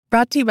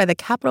Brought to you by the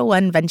Capital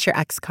One Venture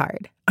X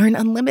card. Earn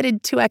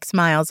unlimited 2x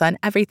miles on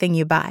everything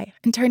you buy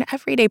and turn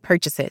everyday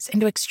purchases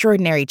into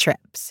extraordinary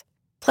trips.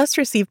 Plus,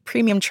 receive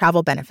premium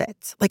travel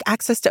benefits like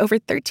access to over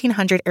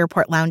 1,300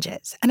 airport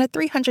lounges and a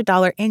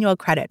 $300 annual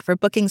credit for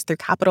bookings through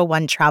Capital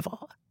One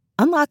Travel.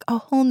 Unlock a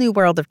whole new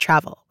world of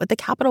travel with the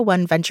Capital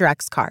One Venture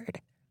X card.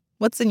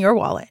 What's in your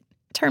wallet?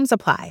 Terms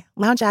apply.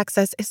 Lounge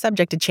access is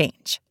subject to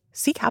change.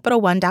 See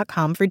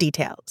CapitalOne.com for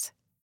details.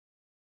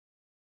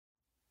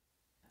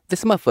 This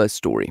is my first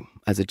story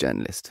as a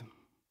journalist.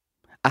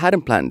 I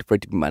hadn't planned for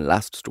it to be my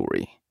last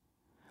story,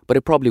 but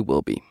it probably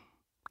will be,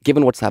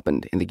 given what's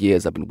happened in the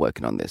years I've been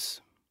working on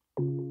this.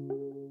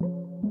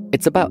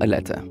 It's about a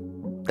letter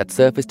that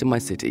surfaced in my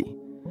city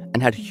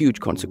and had huge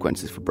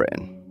consequences for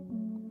Britain.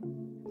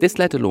 This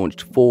letter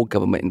launched 4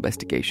 government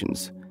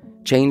investigations,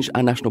 changed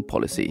our national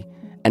policy,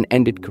 and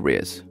ended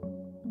careers.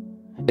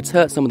 It's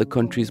hurt some of the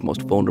country's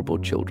most vulnerable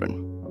children.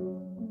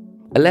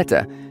 A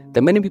letter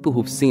that many people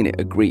who've seen it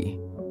agree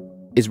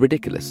is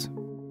ridiculous.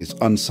 It's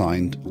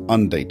unsigned,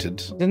 undated.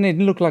 Didn't it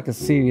look like a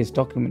serious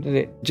document, did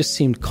it? It just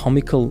seemed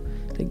comical.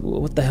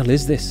 What the hell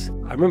is this?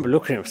 I remember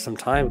looking at it for some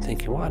time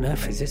thinking, what on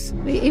earth is this?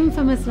 The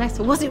infamous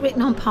letter, was it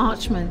written on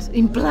parchment,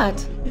 in blood?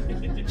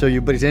 So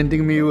you're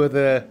presenting me with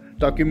a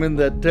document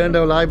that turned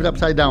our lives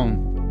upside down.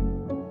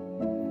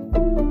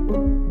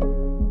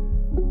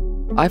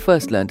 I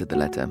first learned of the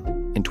letter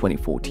in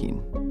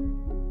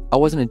 2014. I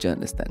wasn't a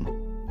journalist then.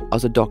 I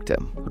was a doctor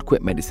who'd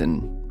quit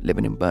medicine,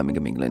 living in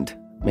Birmingham, England,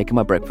 making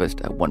my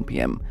breakfast at 1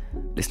 p.m,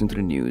 listening to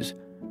the news,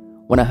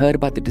 when I heard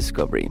about the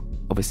discovery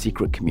of a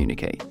secret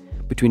communique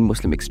between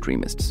Muslim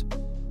extremists.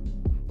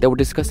 They were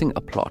discussing a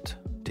plot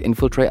to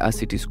infiltrate our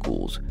city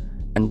schools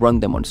and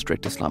run them on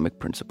strict Islamic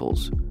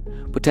principles,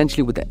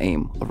 potentially with the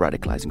aim of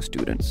radicalizing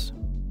students.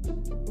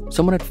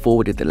 Someone had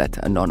forwarded the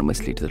letter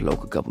anonymously to the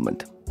local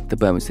government, the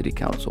Birmingham City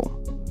Council,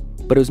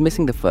 but it was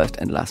missing the first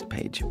and last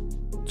page,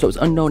 so it was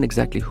unknown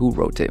exactly who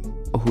wrote it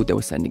or who they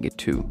were sending it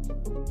to.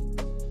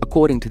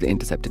 According to the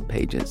intercepted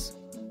pages,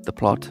 the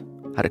plot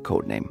had a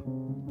code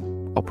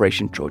name: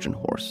 Operation Trojan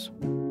Horse.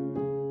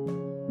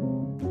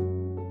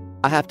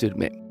 I have to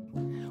admit,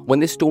 when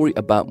this story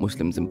about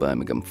Muslims in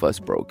Birmingham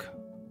first broke,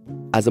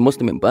 as a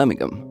Muslim in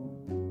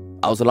Birmingham,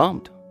 I was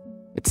alarmed.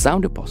 It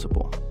sounded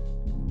possible.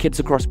 Kids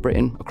across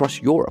Britain, across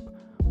Europe,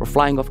 were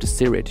flying off to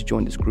Syria to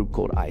join this group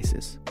called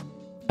ISIS.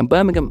 And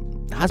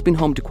Birmingham has been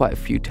home to quite a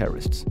few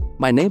terrorists.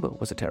 My neighbour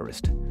was a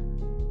terrorist.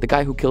 The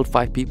guy who killed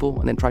 5 people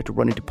and then tried to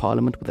run into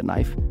Parliament with a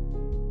knife.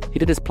 He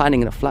did his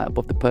planning in a flat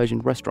above the Persian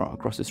restaurant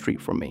across the street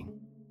from me.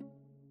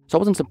 So I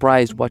wasn't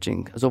surprised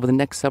watching as over the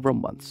next several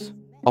months,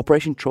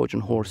 Operation Trojan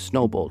Horse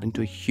snowballed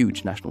into a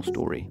huge national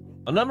story.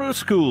 A number of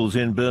schools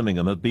in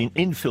Birmingham have been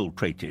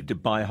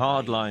infiltrated by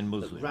hardline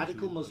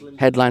Muslims.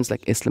 Headlines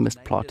like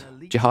Islamist plot,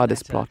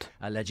 jihadist plot,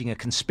 alleging a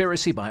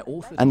conspiracy by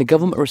authors. And the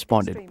government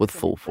responded with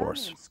full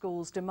force.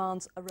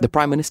 The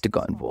Prime Minister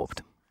got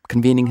involved,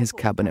 convening his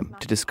cabinet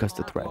to discuss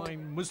the threat.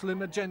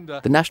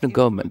 The national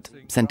government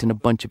sent in a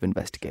bunch of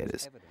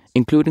investigators,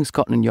 including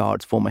Scotland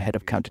Yard's former head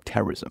of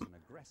counter-terrorism,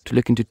 to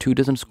look into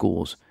 24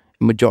 schools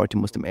in majority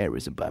Muslim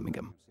areas of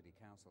Birmingham.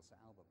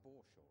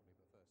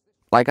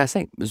 Like I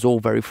say, it was all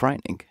very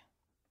frightening.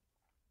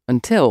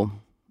 Until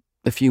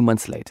a few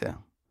months later,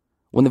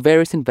 when the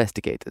various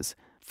investigators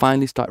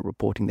finally started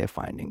reporting their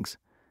findings,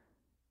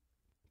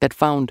 they'd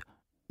found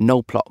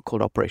no plot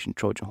called Operation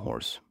Trojan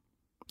Horse.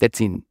 They'd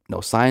seen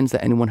no signs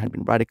that anyone had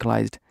been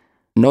radicalized,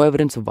 no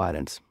evidence of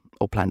violence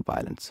or planned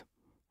violence.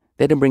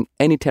 They didn't bring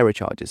any terror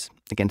charges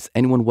against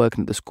anyone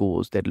working at the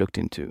schools they'd looked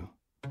into.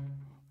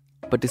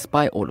 But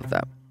despite all of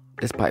that,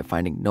 despite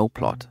finding no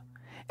plot,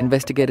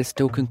 investigators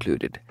still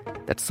concluded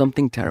that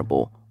something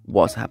terrible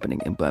was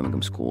happening in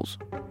Birmingham schools.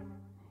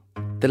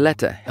 The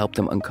letter helped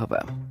them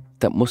uncover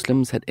that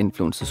Muslims had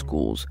influenced the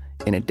schools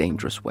in a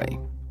dangerous way.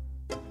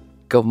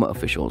 Government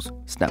officials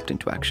snapped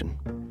into action.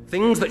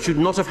 Things that should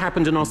not have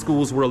happened in our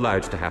schools were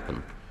allowed to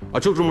happen.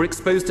 Our children were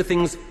exposed to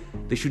things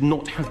they should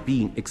not have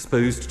been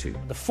exposed to.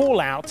 The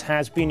fallout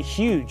has been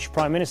huge.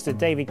 Prime Minister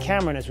David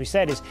Cameron, as we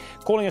said, is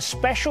calling a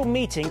special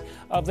meeting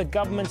of the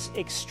government's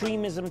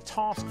extremism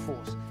task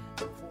force.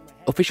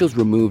 Officials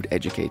removed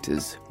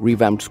educators,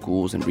 revamped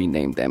schools and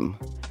renamed them.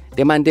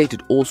 They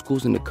mandated all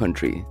schools in the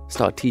country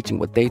start teaching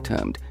what they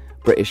termed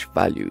British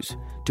values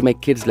to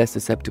make kids less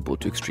susceptible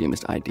to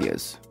extremist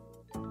ideas.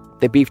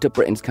 They beefed up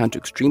Britain's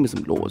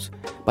counter-extremism laws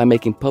by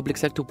making public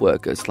sector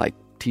workers like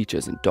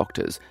teachers and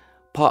doctors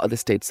part of the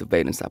state's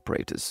surveillance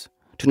apparatus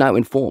to now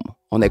inform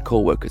on their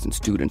co-workers and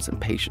students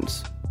and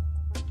patients.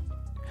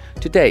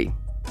 Today,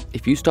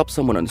 if you stop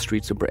someone on the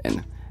streets of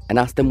Britain and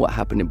ask them what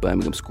happened in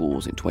Birmingham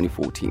schools in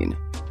 2014,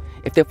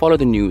 if they follow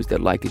the news, they'll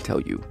likely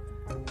tell you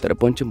that a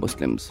bunch of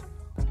Muslims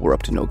were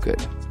up to no good.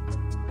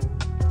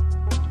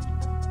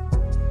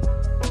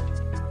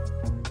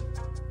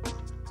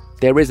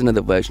 There is another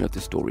version of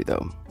this story,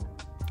 though.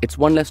 It's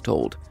one less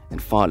told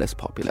and far less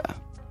popular.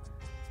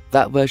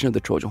 That version of the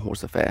Trojan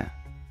Horse affair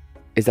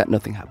is that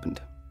nothing happened.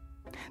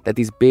 That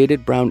these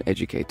bearded brown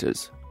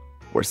educators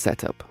were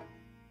set up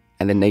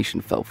and the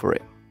nation fell for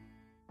it.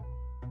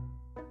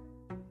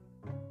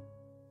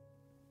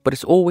 But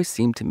it's always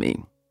seemed to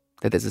me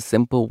that there's a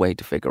simple way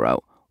to figure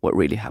out what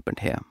really happened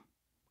here.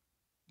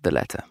 The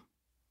letter.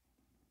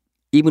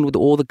 Even with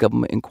all the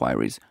government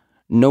inquiries,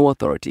 no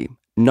authority,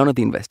 none of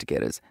the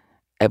investigators,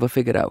 ever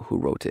figured out who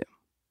wrote it.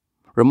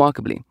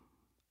 Remarkably,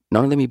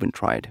 none of them even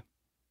tried.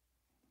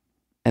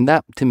 And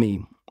that, to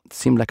me,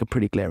 seemed like a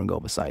pretty glaring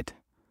oversight.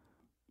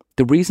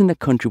 The reason the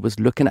country was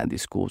looking at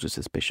these schools with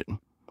suspicion,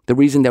 the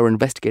reason they were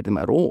investigating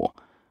them at all,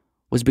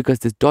 was because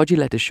this dodgy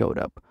letter showed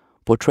up,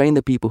 portraying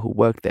the people who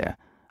worked there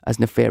as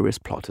nefarious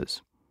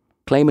plotters,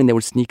 claiming they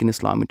would sneak in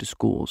Islam into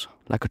schools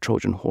like a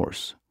Trojan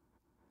horse.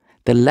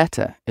 The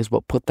letter is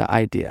what put that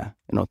idea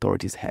in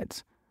authorities'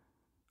 heads.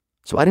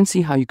 So I didn't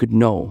see how you could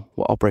know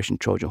what Operation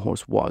Trojan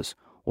Horse was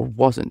or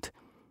wasn't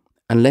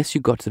unless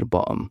you got to the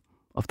bottom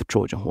of the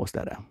Trojan Horse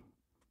letter.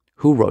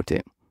 Who wrote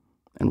it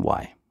and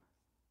why?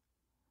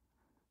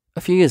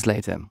 A few years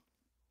later,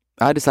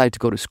 I decided to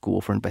go to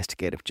school for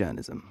investigative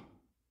journalism.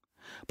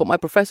 But my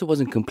professor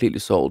wasn't completely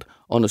sold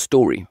on a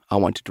story I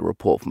wanted to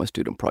report for my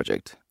student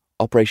project,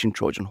 Operation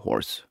Trojan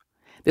Horse.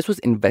 This was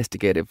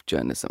investigative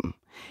journalism.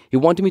 He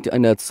wanted me to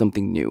unearth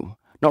something new,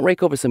 not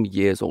rake over some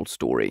years-old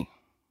story.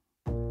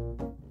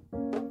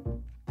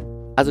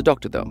 As a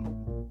doctor, though,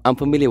 I'm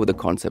familiar with the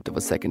concept of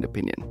a second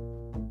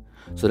opinion.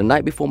 So the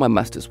night before my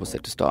master's was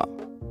set to start,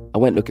 I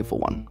went looking for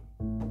one.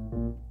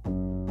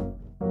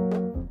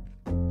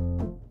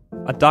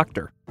 A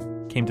doctor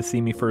came to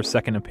see me for a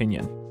second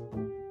opinion.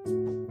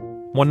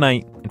 One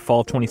night in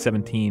fall of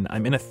 2017,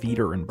 I'm in a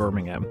theater in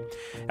Birmingham.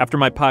 After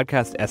my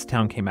podcast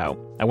S-Town came out,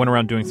 I went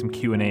around doing some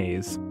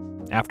Q&As.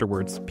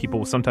 Afterwards, people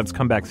will sometimes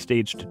come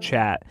backstage to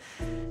chat.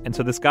 And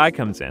so this guy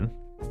comes in,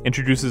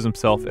 introduces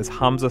himself as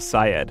Hamza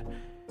Syed.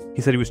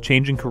 He said he was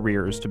changing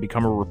careers to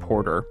become a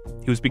reporter.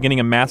 He was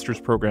beginning a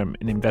master's program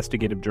in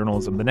investigative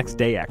journalism the next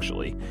day,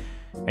 actually.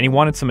 And he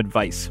wanted some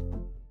advice.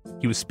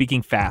 He was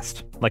speaking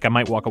fast, like I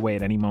might walk away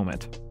at any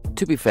moment.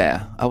 To be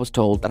fair, I was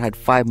told that I had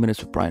 5 minutes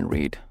with Brian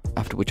Reed,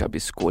 after which I'd be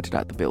escorted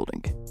out the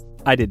building.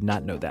 I did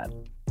not know that.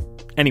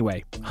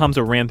 Anyway,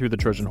 Hamza ran through the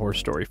Trojan Horse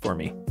story for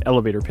me,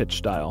 elevator pitch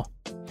style.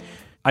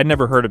 I'd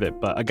never heard of it,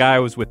 but a guy I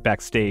was with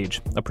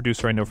backstage, a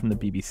producer I know from the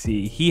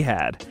BBC, he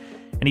had.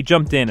 And he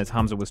jumped in as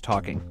Hamza was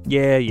talking.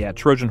 Yeah,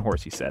 Trojan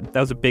Horse, he said. That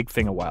was a big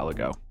thing a while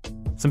ago.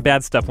 Some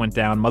bad stuff went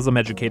down. Muslim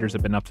educators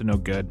have been up to no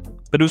good.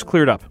 But it was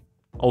cleared up.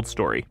 Old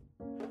story.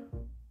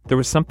 There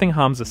was something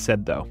Hamza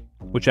said, though,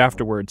 which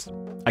afterwards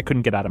I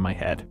couldn't get out of my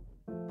head.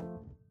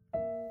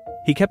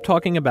 He kept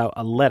talking about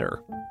a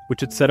letter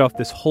which had set off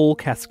this whole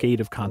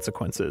cascade of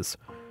consequences,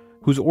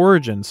 whose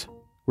origins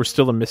were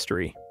still a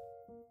mystery.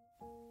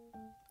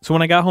 So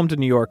when I got home to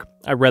New York,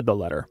 I read the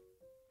letter.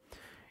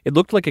 It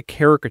looked like a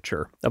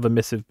caricature of a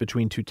missive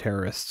between two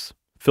terrorists,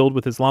 filled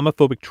with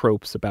Islamophobic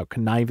tropes about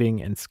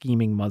conniving and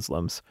scheming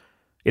Muslims.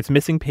 It's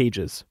missing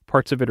pages.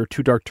 Parts of it are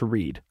too dark to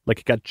read, like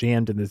it got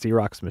jammed in the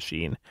Xerox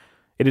machine.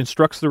 It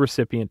instructs the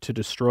recipient to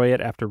destroy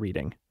it after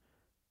reading.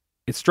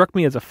 It struck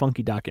me as a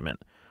funky document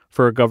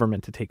for a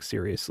government to take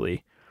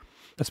seriously,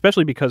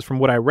 especially because from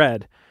what I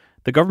read,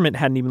 the government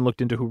hadn't even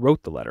looked into who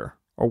wrote the letter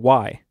or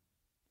why.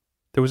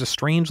 There was a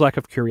strange lack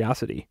of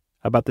curiosity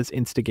about this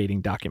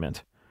instigating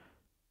document.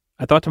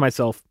 I thought to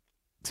myself,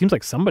 it seems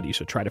like somebody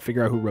should try to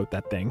figure out who wrote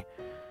that thing.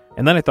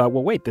 And then I thought,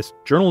 well, wait, this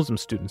journalism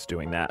student's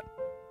doing that.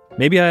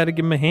 Maybe I had to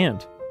give him a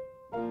hand.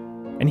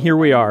 And here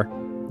we are,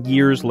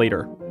 years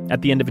later,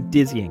 at the end of a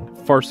dizzying,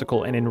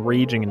 farcical, and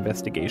enraging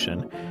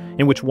investigation,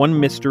 in which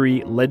one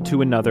mystery led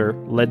to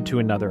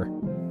another,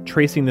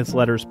 tracing this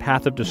letter's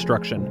path of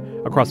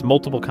destruction across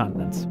multiple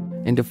continents.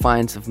 In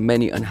defiance of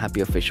many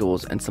unhappy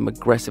officials and some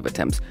aggressive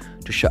attempts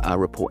to shut our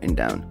reporting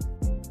down.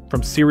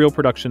 From Serial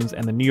Productions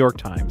and the New York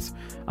Times,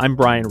 I'm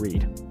Brian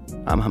Reed.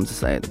 I'm Hamza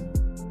Syed.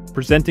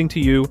 Presenting to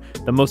you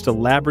the most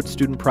elaborate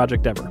student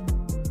project ever.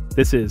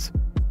 This is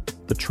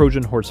the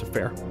Trojan Horse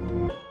Affair.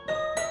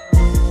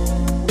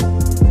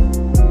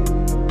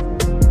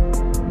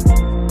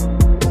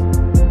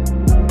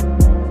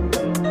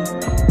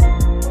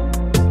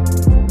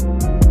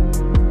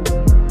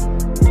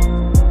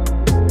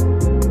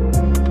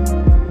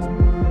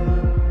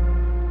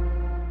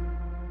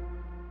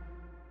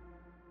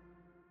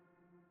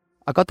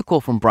 I got the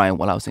call from Brian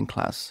while I was in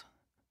class.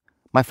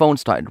 My phone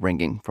started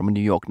ringing from a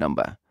New York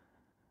number.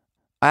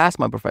 I asked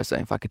my professor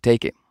if I could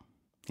take it.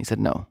 He said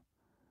no.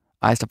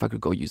 I asked if I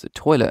could go use the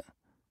toilet.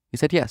 He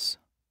said yes.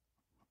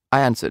 I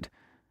answered,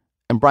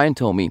 and Brian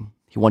told me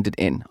he wanted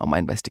in on my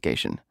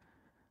investigation,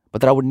 but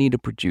that I would need a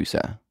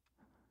producer.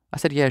 I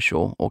said yeah,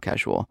 sure, or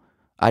casual.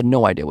 I had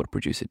no idea what a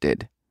producer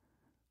did.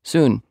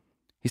 Soon,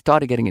 he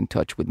started getting in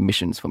touch with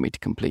missions for me to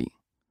complete.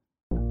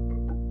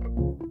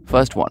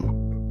 First one.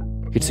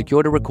 He'd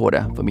secured a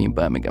recorder for me in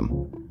Birmingham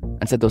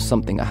and said there was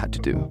something I had to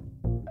do.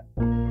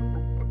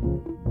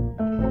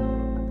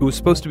 It was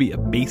supposed to be a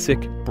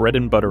basic bread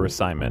and butter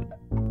assignment.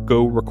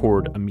 Go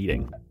record a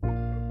meeting.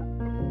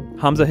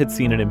 Hamza had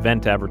seen an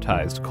event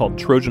advertised called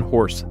Trojan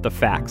Horse, The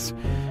Facts,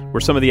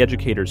 where some of the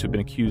educators who'd been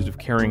accused of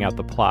carrying out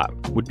the plot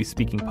would be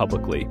speaking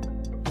publicly.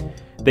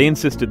 They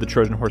insisted the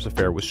Trojan Horse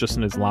affair was just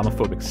an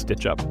Islamophobic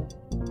stitch-up.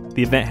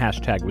 The event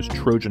hashtag was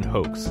Trojan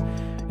Hoax,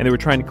 and they were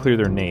trying to clear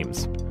their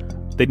names.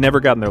 They'd never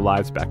gotten their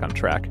lives back on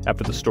track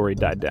after the story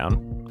died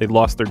down. They'd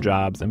lost their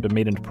jobs and been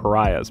made into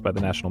pariahs by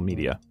the national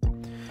media.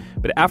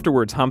 But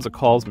afterwards, Hamza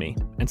calls me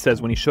and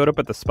says when he showed up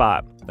at the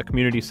spot, a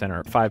community center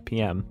at 5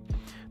 p.m.,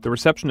 the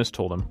receptionist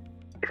told him,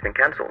 "It's been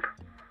cancelled.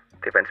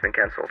 The event's been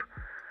cancelled."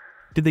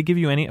 Did they give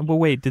you any... Well,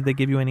 wait, did they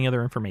give you any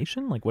other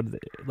information? Like, what did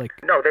they... Like...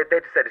 No, they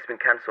just said it's been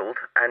cancelled,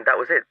 and that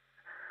was it.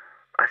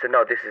 I said,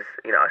 no, this is...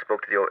 I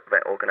spoke to the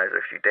event organizer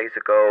a few days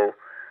ago.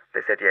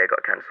 They said, yeah, it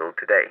got cancelled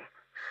today.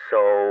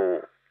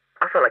 So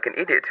I felt like an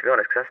idiot, to be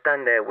honest, because I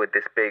stand there with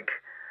this big,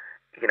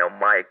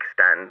 mic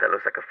stand that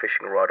looks like a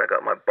fishing rod. I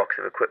got my box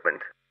of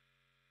equipment.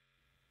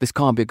 This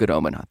can't be a good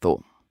omen, I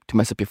thought, to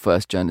mess up your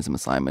first journalism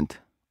assignment.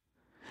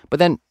 But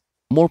then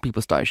more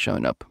people started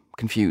showing up,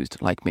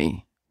 confused, like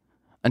me.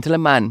 Until a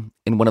man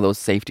in one of those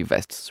safety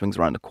vests swings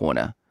around the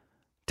corner,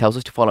 tells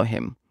us to follow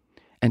him,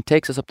 and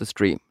takes us up the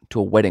street to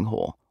a wedding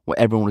hall where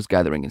everyone was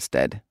gathering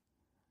instead.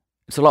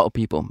 It's a lot of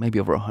people, maybe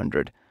over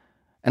 100.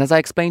 And as I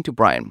explained to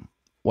Brian,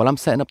 while I'm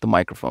setting up the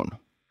microphone,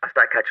 I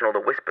started catching all the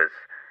whispers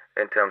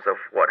in terms of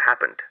what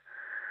happened.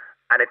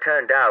 And it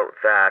turned out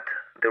that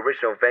the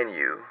original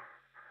venue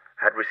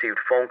had received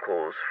phone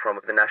calls from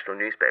the national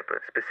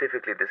newspaper,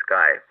 specifically this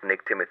guy,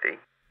 Nick Timothy.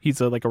 He's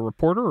like a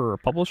reporter or a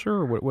publisher,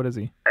 or what is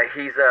he?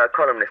 He's a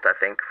columnist, I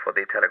think, for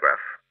The Telegraph.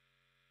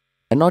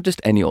 And not just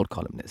any old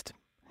columnist.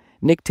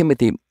 Nick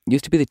Timothy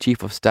used to be the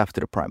chief of staff to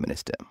the Prime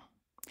Minister.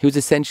 He was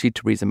essentially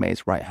Theresa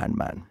May's right-hand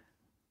man.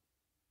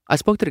 I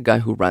spoke to the guy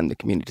who ran the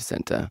community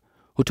centre,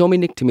 who told me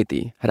Nick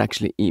Timothy had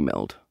actually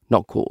emailed,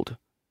 not called.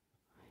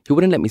 He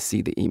wouldn't let me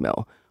see the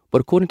email, but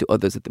according to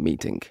others at the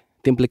meeting,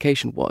 the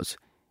implication was,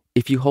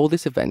 if you hold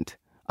this event,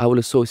 I will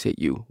associate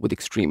you with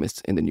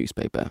extremists in the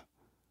newspaper.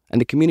 And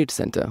the community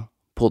centre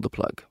pulled the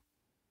plug.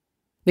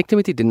 Nick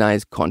Timothy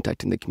denies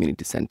contacting the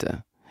community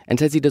centre and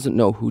says he doesn't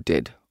know who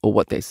did or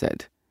what they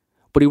said.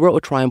 But he wrote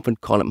a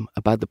triumphant column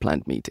about the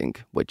planned meeting,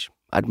 which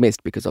I'd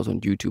missed because I was on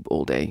YouTube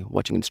all day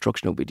watching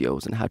instructional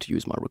videos on how to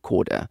use my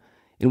recorder,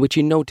 in which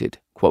he noted,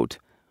 quote,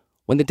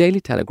 "When the Daily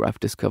Telegraph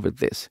discovered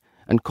this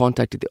and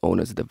contacted the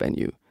owners of the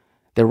venue,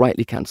 they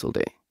rightly cancelled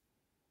it."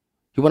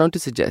 He went on to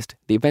suggest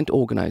the event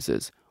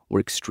organisers were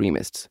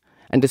extremists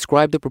and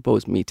described the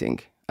proposed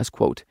meeting as,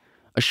 quote,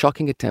 "a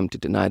shocking attempt to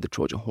deny the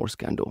Trojan Horse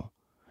scandal."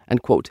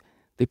 And, quote,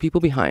 "the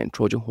people behind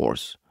Trojan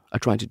Horse are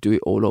trying to do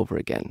it all over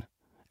again,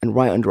 and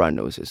right under our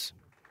noses."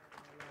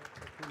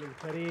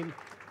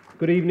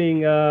 Good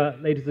evening,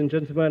 ladies and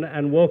gentlemen,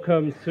 and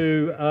welcome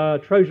to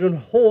Trojan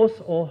Horse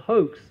or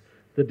Hoax,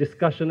 the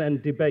discussion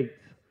and debate.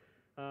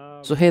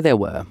 So here they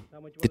were,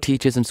 the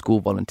teachers and school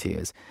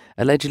volunteers,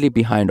 allegedly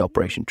behind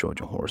Operation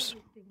Trojan Horse,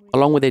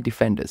 along with their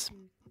defenders,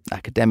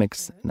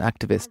 academics and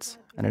activists,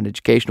 and an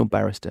educational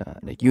barrister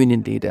and a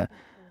union leader,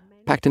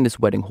 packed in this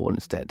wedding hall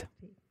instead.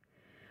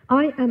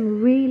 I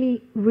am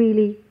really,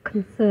 really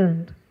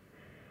concerned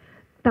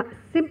that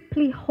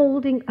simply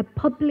holding a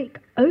public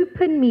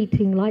open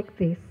meeting like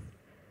this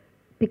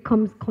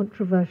becomes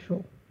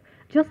controversial.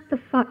 Just the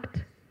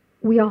fact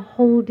we are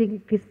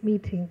holding this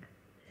meeting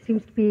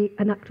seems to be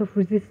an act of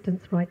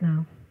resistance right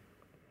now.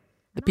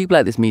 The people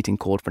at this meeting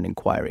called for an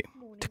inquiry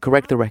to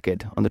correct the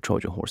record on the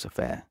Trojan Horse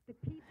affair.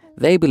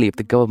 They believed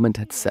the government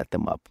had set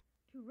them up.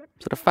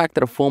 So the fact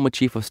that a former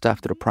chief of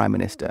staff to the Prime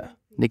Minister,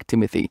 Nick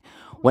Timothy,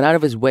 went out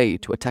of his way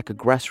to attack a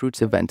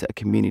grassroots event at a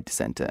community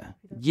centre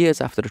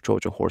years after the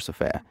Trojan Horse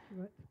affair,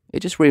 it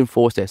just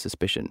reinforced their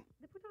suspicion,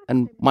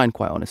 and mine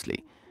quite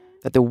honestly,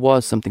 that there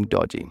was something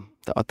dodgy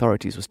that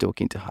authorities were still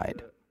keen to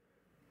hide.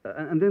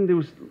 And then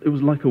it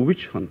was like a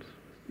witch hunt.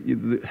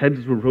 The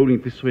heads were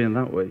rolling this way and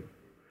that way.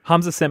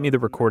 Hamza sent me the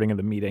recording of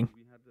the meeting.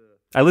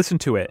 I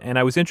listened to it, and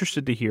I was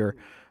interested to hear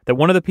that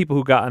one of the people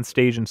who got on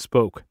stage and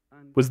spoke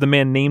was the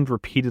man named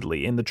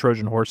repeatedly in the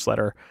Trojan Horse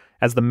letter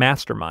as the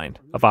mastermind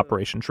of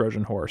Operation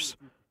Trojan Horse,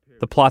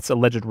 the plot's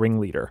alleged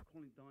ringleader,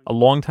 a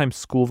longtime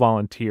school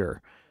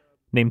volunteer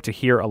named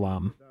Tahir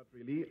Alam.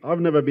 I've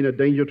never been a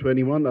danger to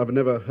anyone. I've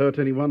never hurt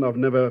anyone. I've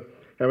never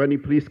had any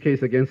police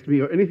case against me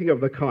or anything of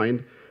the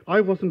kind.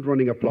 I wasn't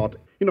running a plot.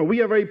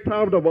 We are very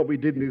proud of what we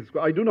did in this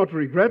school. I do not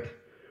regret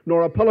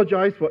nor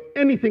apologize for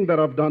anything that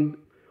I've done.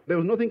 There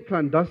was nothing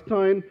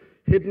clandestine,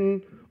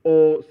 hidden,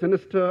 or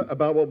sinister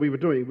about what we were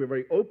doing. We were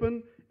very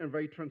open and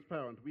very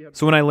transparent.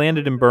 So when I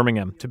landed in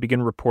Birmingham to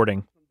begin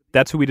reporting,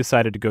 that's who we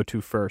decided to go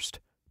to first,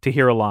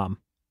 Tahir Alam.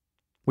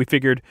 We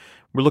figured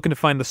we're looking to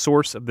find the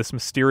source of this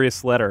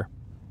mysterious letter.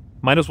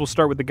 Might as well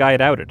start with the guy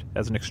it outed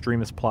as an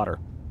extremist plotter.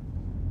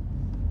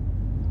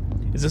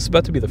 Is this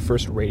about to be the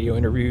first radio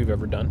interview you've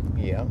ever done?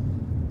 Yeah.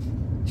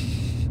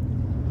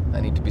 I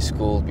need to be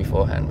schooled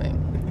beforehand, mate.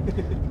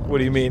 What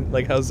do you mean?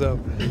 Like, how so?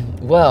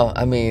 Well,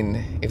 I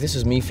mean, if this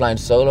was me flying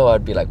solo,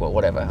 I'd be like, well,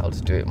 whatever, I'll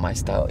just do it my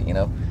style,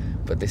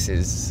 But this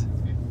is,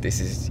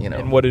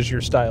 And what is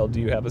your style? Do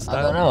you have a style?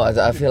 I don't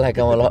know. I feel like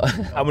I'm a lot...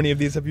 How many of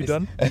these have you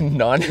done?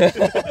 None.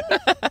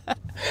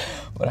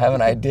 But I have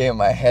an idea in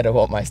my head of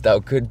what my style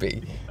could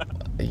be.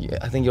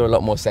 I think you're a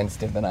lot more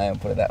sensitive than I am,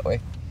 put it that way.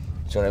 Do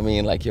you know what I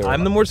mean? Like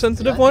I'm the more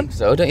sensitive one?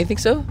 So, don't you think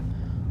so?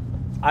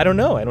 I don't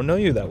know. I don't know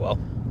you that well.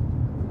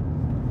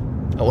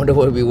 I wonder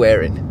what we're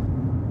wearing.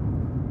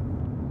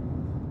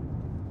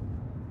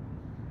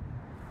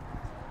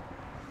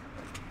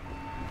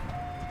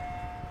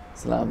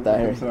 Salam,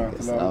 Tahir.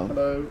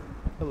 Hello.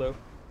 Hello.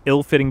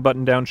 Ill-fitting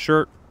button-down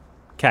shirt,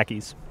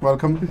 khakis.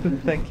 Welcome.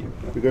 Thank you.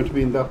 We're going to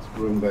be in that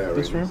room there.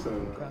 This really, room?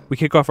 So. We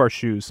kick off our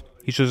shoes.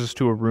 He shows us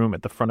to a room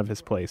at the front of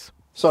his place.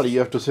 Sorry, you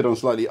have to sit on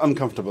slightly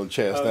uncomfortable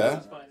chairs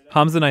there.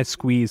 Hamza and I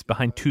squeeze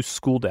behind 2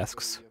 school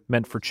desks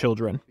meant for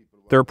children.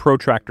 There are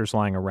protractors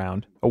lying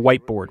around, a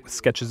whiteboard with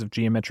sketches of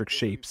geometric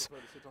shapes,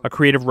 a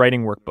creative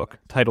writing workbook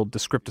titled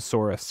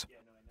Descriptosaurus.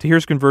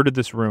 Tahir's converted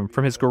this room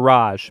from his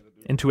garage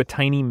into a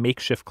tiny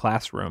makeshift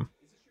classroom,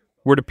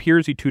 where it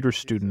appears he tutors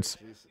students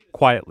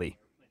quietly,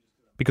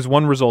 because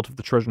one result of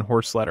the Trojan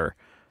Horse letter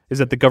is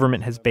that the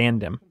government has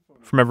banned him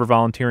from ever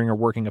volunteering or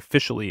working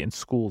officially in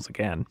schools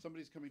again.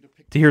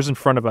 Tahir's in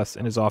front of us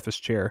in his office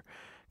chair,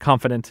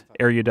 confident,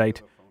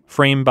 erudite,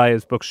 framed by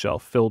his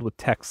bookshelf filled with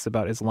texts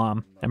about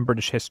Islam and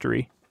British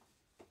history.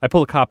 I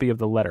pull a copy of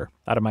the letter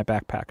out of my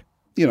backpack.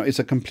 You know, it's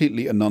a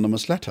completely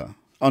anonymous letter,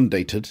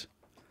 undated,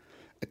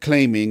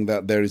 claiming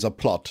that there is a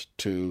plot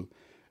to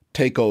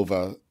take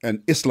over and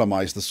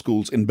Islamize the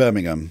schools in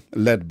Birmingham,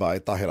 led by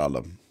Tahir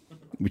Alam,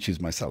 which is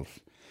myself.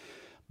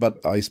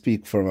 But I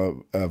speak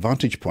from a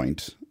vantage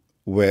point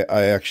where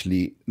I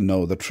actually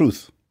know the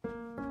truth.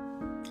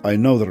 I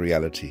know the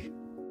reality.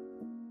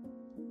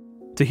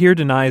 Tahir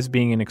denies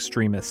being an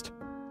extremist.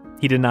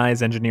 He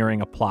denies engineering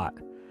a plot.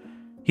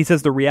 He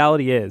says the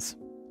reality is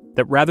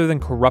that rather than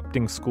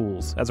corrupting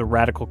schools as a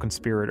radical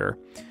conspirator,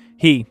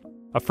 he,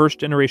 a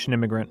first-generation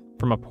immigrant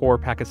from a poor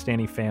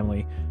Pakistani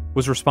family,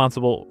 was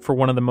responsible for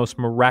one of the most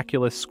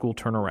miraculous school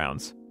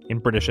turnarounds in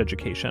British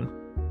education.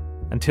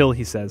 Until,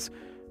 he says,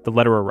 the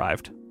letter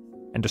arrived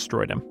and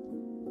destroyed him.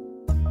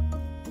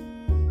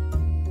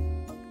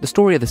 The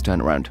story of this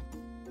turnaround,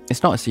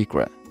 it's not a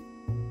secret.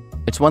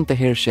 It's one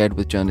Tahir shared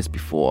with journalists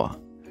before.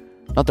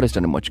 Not that it's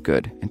done him much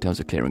good in terms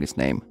of clearing his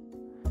name.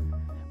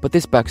 But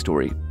this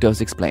backstory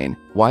does explain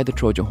why the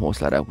Trojan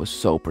Horse letter was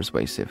so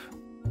persuasive.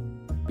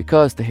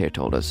 Because, Tahir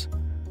told us,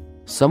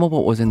 some of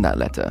what was in that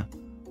letter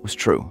was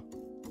true.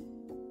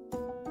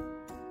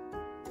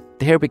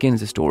 Tahir begins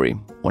the story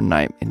one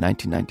night in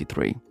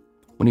 1993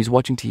 when he's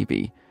watching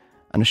TV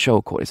and a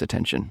show caught his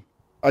attention.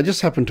 I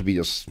just happened to be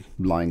just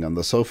lying on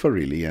the sofa,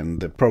 really, and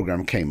the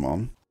program came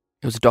on.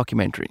 It was a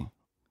documentary,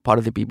 part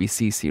of the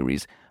BBC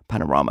series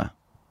Panorama.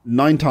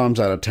 9 times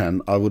out of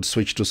 10, I would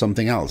switch to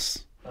something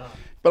else.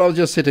 But I was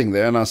just sitting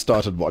there and I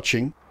started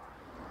watching.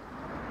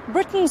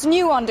 Britain's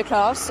new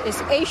underclass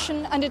is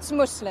Asian and it's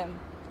Muslim.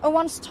 A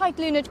once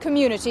tightly knit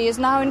community is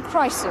now in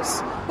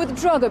crisis, with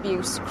drug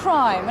abuse,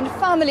 crime and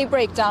family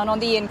breakdown on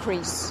the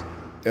increase.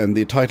 And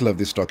the title of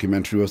this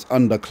documentary was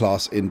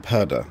Underclass in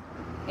Purdah.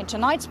 In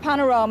tonight's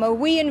Panorama,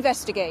 we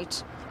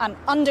investigate an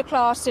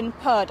underclass in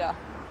Purdah.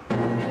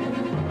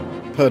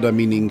 Purdah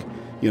meaning,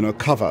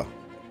 cover.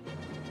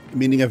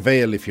 Meaning a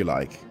veil, if you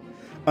like.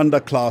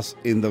 Underclass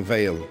in the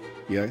veil,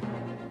 yeah?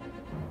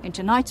 In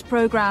tonight's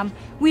programme,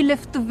 we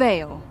lift the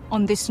veil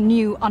on this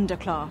new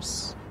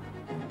underclass.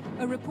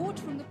 A report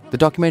from the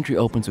documentary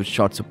opens with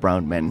shots of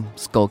brown men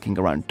skulking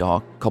around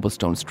dark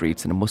cobblestone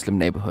streets in a Muslim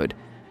neighbourhood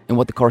in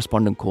what the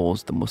correspondent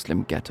calls the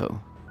Muslim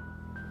ghetto.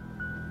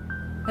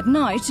 At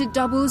night, it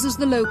doubles as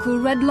the local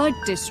red light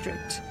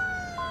district.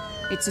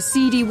 It's a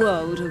seedy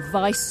world of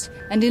vice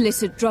and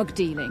illicit drug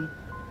dealing.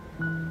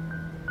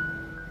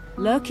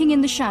 Lurking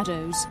in the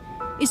shadows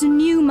is a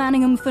new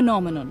Manningham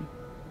phenomenon,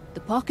 the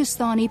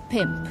Pakistani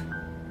pimp.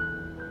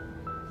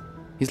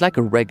 He's like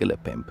a regular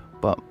pimp,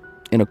 but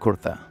in a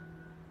kurta.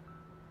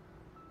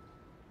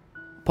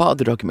 Part of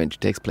the documentary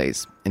takes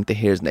place in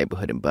Tahir's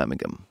neighbourhood in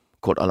Birmingham,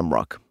 called Alam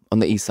Rock, on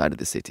the east side of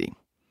the city.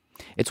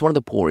 It's one of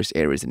the poorest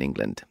areas in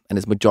England and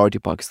is majority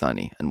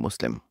Pakistani and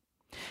Muslim.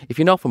 If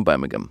you're not from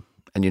Birmingham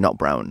and you're not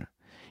brown,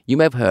 you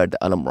may have heard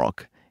that Alam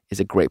Rock is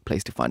a great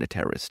place to find a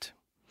terrorist.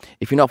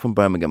 If you're not from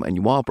Birmingham and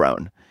you are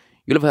brown,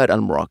 you'll have heard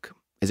Alam Rock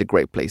is a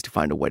great place to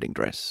find a wedding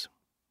dress.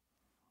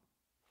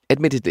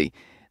 Admittedly,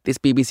 this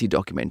BBC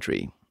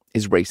documentary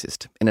is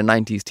racist in a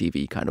 90s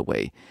TV kind of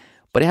way,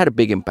 but it had a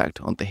big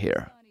impact on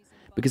Tahir,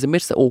 because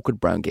amidst the awkward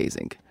brown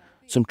gazing,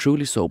 some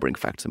truly sobering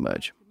facts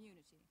emerge.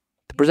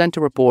 The presenter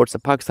reports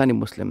that Pakistani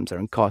Muslims are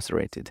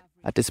incarcerated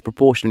at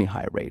disproportionately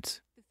high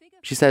rates.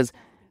 She says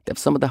they have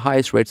some of the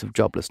highest rates of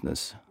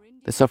joblessness.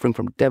 They're suffering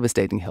from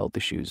devastating health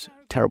issues,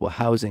 terrible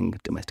housing,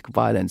 domestic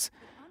violence,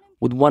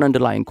 with one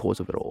underlying cause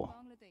of it all: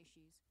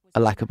 a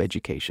lack of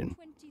education.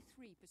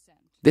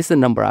 This is the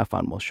number I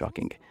found most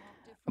shocking.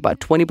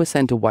 About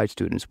 20% of white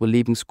students were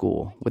leaving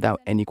school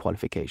without any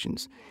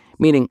qualifications,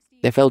 meaning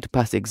they failed to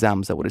pass the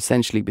exams that would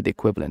essentially be the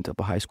equivalent of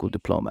a high school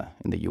diploma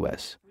in the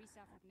US.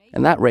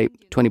 And that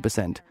rate,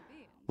 20%,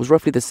 was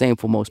roughly the same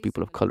for most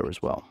people of colour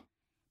as well.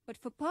 But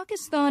for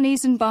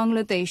Pakistanis and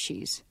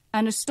Bangladeshis,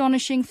 an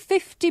astonishing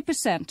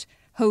 50%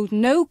 hold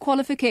no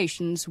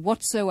qualifications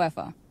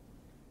whatsoever.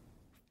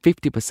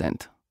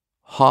 50%.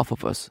 Half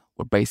of us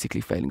were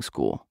basically failing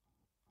school.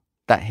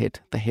 That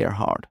hit Tahir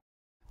hard.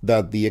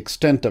 That the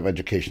extent of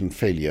education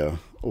failure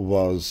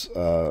was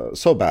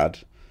so bad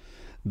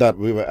that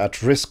we were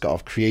at risk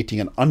of creating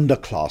an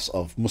underclass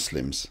of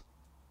Muslims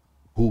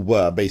who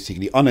were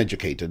basically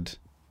uneducated,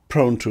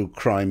 prone to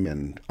crime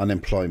and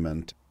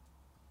unemployment.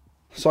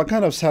 So I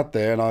kind of sat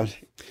there and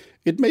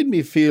it made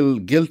me feel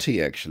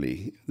guilty,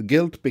 actually.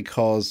 Guilt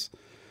because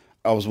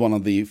I was one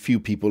of the few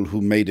people who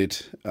made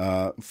it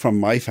from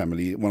my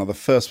family, one of the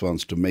first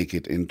ones to make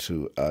it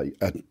into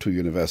to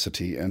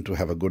university and to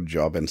have a good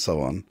job and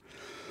so on.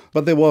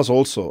 But there was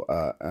also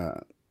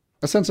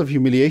a sense of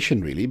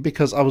humiliation, really,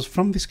 because I was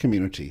from this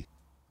community.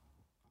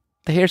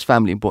 Tahir's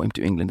family brought him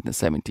to England in the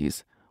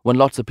 70s, when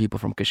lots of people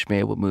from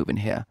Kashmir were moving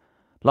here,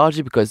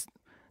 largely because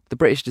the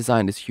British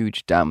designed this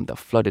huge dam that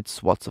flooded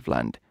swaths of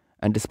land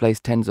and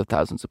displaced tens of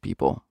thousands of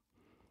people.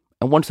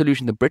 And one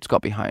solution the Brits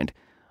got behind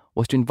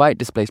was to invite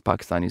displaced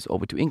Pakistanis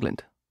over to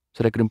England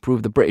so they could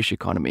improve the British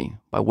economy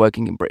by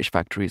working in British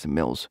factories and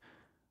mills,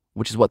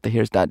 which is what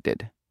Tahir's dad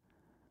did.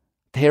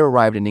 Tahir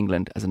arrived in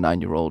England as a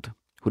 9-year-old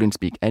who didn't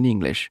speak any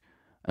English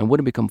and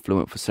wouldn't become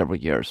fluent for several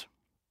years.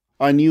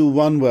 I knew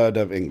one word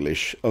of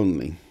English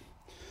only,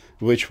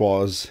 which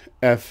was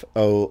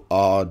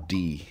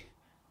F-O-R-D.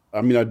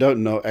 I mean, I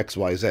don't know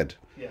X-Y-Z,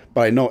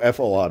 but I know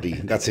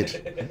F-O-R-D. That's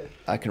it.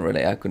 I can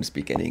relate. I couldn't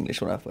speak any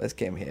English when I first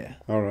came here.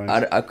 All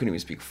right. I couldn't even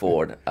speak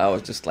forward. I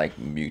was just like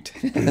mute.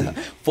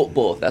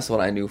 Football, that's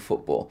what I knew,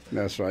 football.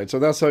 That's right. So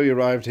that's how we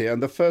arrived here.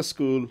 And the first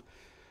school,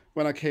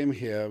 when I came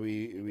here,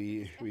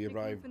 we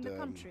arrived in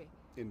Birmingham.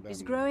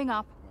 Is growing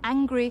up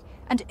angry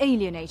and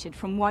alienated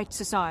from white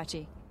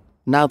society.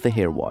 Now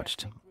Tahir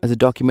watched as a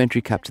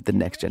documentary captured the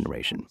next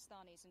generation.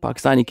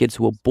 Pakistani kids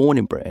who were born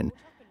in Britain,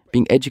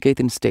 being educated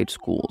in state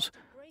schools,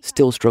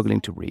 still struggling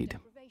to read,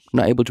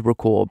 not able to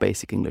recall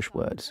basic English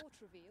words.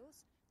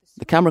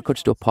 The camera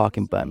cuts to a park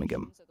in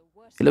Birmingham.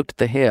 It looked at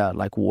Tahir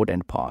like Ward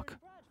End Park,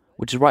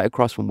 which is right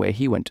across from where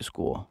he went to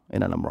school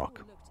in Elm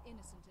Rock.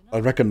 I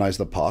recognized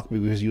the park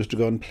because we used to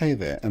go and play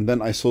there. And then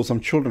I saw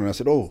some children and I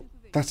said, oh,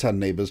 that's our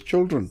neighbor's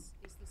children.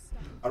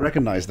 I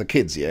recognized the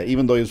kids,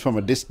 even though it was from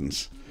a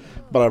distance.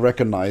 But I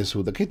recognize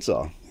who the kids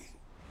are.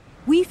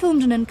 We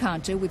filmed an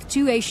encounter with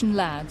 2 Asian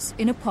lads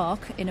in a park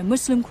in a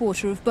Muslim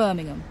quarter of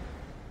Birmingham.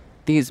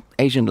 These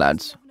Asian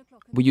lads,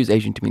 we use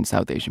Asian to mean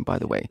South Asian, by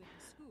the way,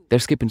 they're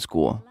skipping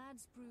school.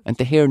 And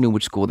Tahir knew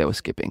which school they were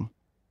skipping.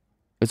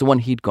 It was the one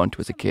he'd gone to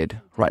as a kid,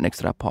 right next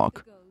to that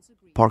park,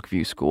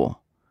 Parkview School.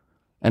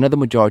 Another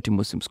majority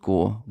Muslim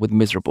school with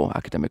miserable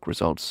academic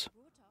results.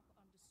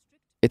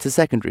 It's a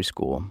secondary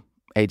school,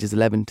 ages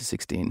 11 to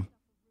 16. It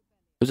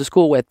was a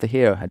school where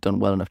Tahir had done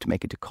well enough to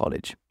make it to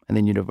college and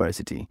then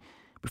university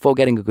before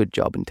getting a good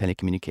job in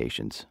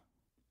telecommunications.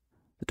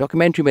 The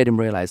documentary made him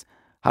realize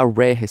how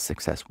rare his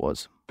success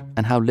was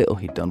and how little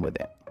he'd done with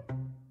it.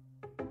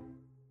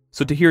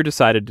 So Tahir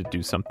decided to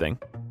do something.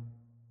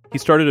 He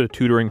started a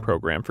tutoring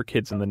program for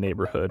kids in the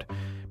neighborhood,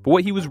 but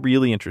what he was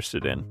really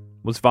interested in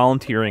was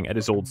volunteering at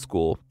his old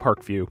school,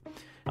 Parkview,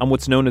 on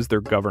what's known as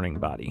their governing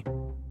body.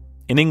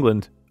 In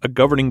England, a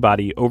governing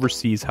body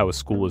oversees how a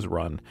school is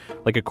run,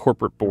 like a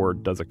corporate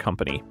board does a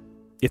company.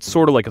 It's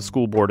sort of like a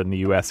school board in the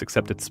US,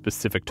 except it's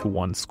specific to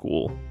one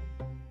school.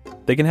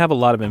 They can have a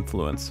lot of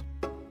influence.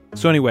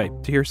 So anyway,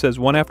 Tahir says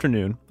one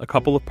afternoon, a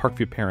couple of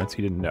Parkview parents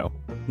he didn't know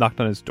knocked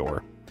on his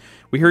door.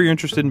 "We hear you're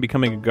interested in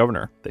becoming a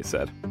governor," they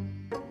said.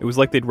 It was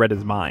like they'd read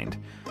his mind.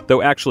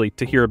 Though actually,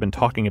 Tahir had been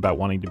talking about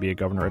wanting to be a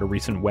governor at a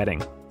recent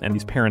wedding, and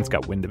these parents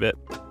got wind of it.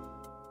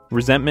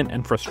 Resentment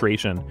and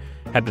frustration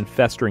had been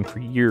festering for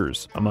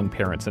years among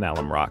parents in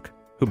Elm Rock,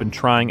 who'd been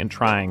trying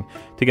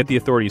to get the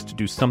authorities to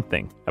do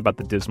something about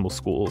the dismal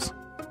schools.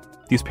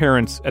 These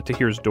parents at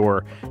Tahir's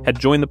door had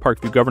joined the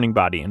Parkview governing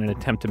body in an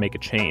attempt to make a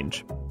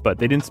change, but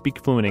they didn't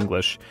speak fluent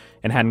English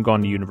and hadn't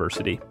gone to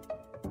university.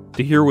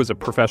 Tahir was a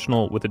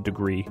professional with a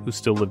degree who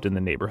still lived in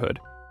the neighborhood.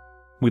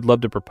 "We'd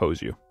love to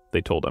propose you,"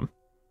 they told him.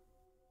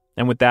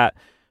 And with that,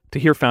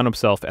 Tahir found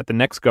himself at the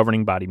next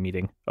governing body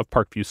meeting of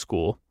Parkview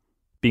School,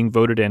 being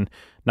voted in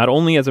not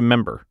only as a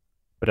member,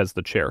 but as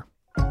the chair.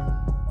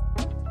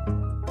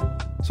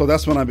 So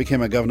that's when I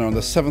became a governor on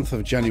the 7th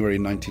of January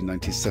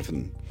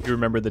 1997. You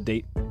remember the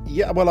date?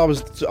 Yeah, well, I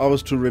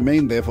was to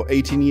remain there for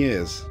 18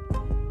 years.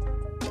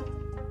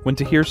 When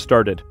Tahir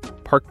started,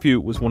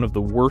 Parkview was one of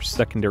the worst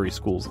secondary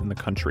schools in the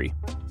country.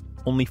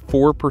 Only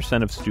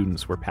 4% of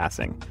students were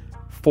passing.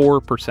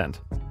 4%.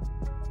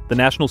 The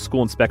National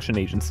School Inspection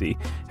Agency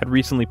had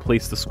recently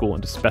placed the school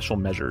into special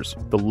measures,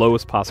 the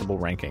lowest possible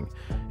ranking,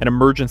 an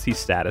emergency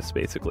status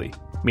basically,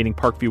 meaning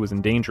Parkview was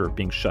in danger of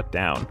being shut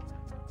down.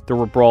 There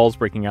were brawls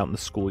breaking out in the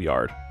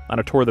schoolyard. On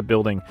a tour of the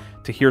building,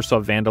 Tahir saw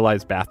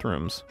vandalized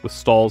bathrooms, with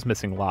stalls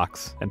missing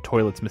locks and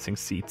toilets missing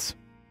seats.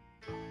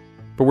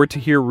 But where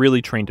Tahir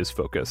really trained his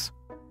focus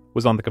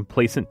was on the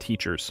complacent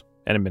teachers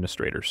and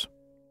administrators.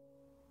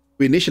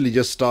 We initially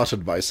just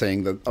started by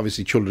saying that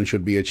obviously children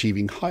should be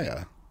achieving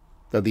higher,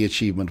 that the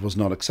achievement was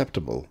not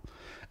acceptable,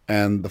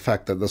 and the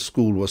fact that the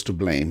school was to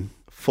blame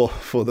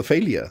for the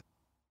failure.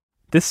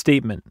 This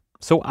statement,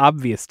 so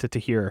obvious to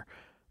Tahir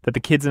that the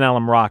kids in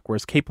Elm Rock were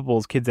as capable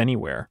as kids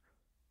anywhere,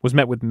 was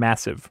met with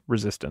massive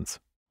resistance.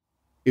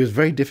 It was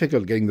very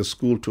difficult getting the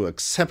school to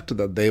accept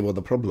that they were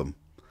the problem.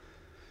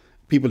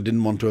 People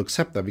didn't want to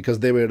accept that because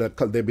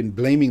they've been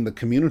blaming the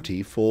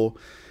community for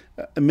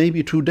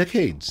maybe 2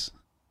 decades.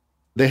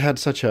 They had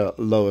such a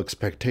low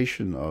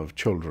expectation of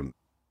children.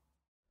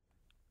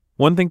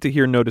 One thing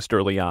Tahir noticed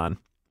early on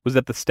was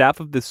that the staff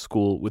of this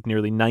school, with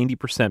nearly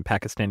 90%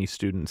 Pakistani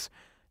students,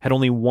 had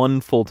only one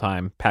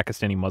full-time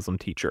Pakistani Muslim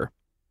teacher.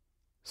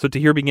 So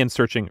Tahir began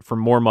searching for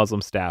more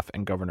Muslim staff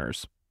and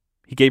governors.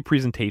 He gave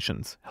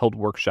presentations, held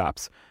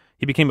workshops.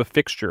 He became a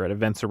fixture at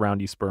events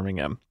around East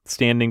Birmingham,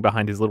 standing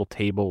behind his little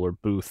table or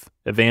booth,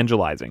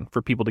 evangelizing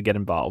for people to get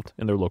involved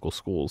in their local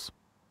schools.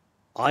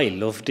 I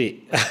loved it.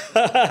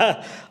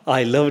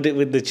 I loved it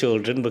with the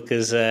children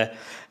because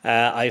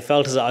I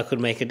felt as though I could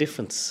make a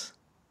difference.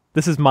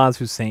 This is Maz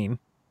Hussain,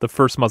 the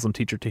first Muslim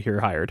teacher Tahir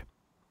hired.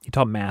 He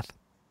taught math.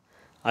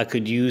 I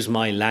could use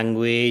my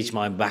language,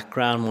 my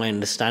background, my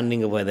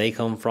understanding of where they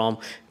come from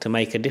to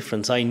make a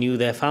difference. I knew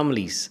their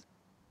families.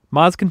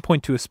 Maz can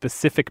point to a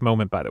specific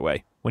moment, by the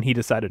way, when he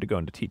decided to go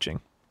into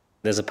teaching.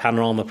 There's a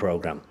panorama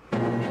program.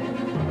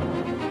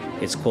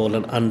 It's called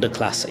an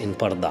underclass in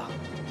Parda.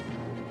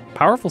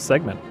 Powerful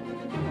segment.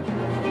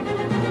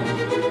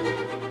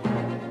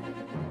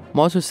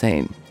 Maz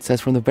Hussain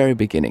says from the very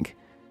beginning,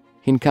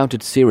 he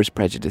encountered serious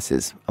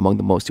prejudices among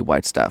the mostly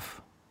white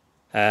staff.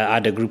 I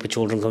had a group of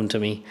children come to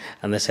me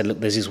and they said,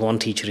 look, there's this one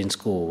teacher in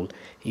school.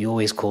 He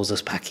always calls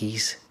us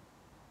Pakis.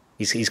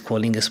 He's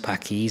calling us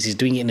Pakis. He's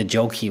doing it in a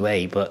jokey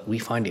way, but we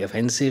find it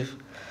offensive.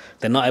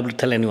 They're not able to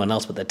tell anyone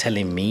else, but they're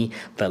telling me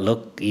that,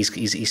 look,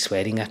 he's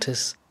swearing at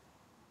us.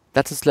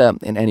 That's a slur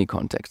in any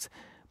context,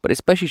 but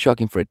especially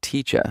shocking for a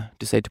teacher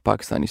to say to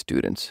Pakistani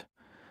students.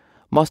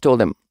 Maz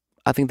told them,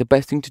 I think the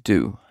best thing to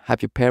do,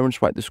 have your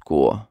parents write the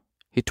score.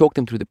 He talked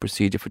them through the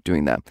procedure for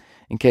doing that,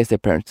 in case their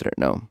parents didn't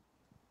know.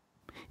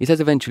 He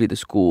says eventually the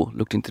school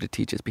looked into the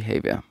teacher's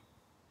behaviour.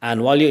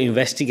 And while you're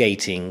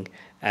investigating,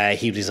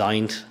 he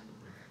resigned.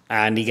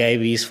 And he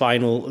gave his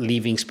final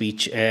leaving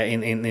speech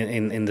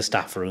in the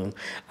staff room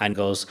and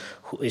goes,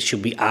 it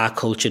should be our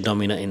culture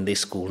dominant in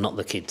this school, not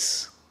the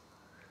kids.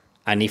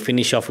 And he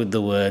finished off with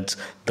the words,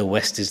 the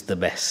West is the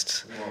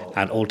best. Whoa.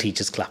 And all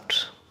teachers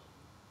clapped.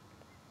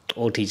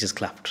 All teachers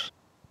clapped.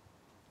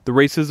 The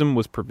racism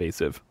was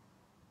pervasive.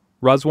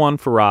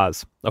 Razwan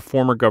Faraz, a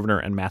former governor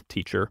and math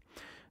teacher,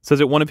 says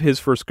at one of his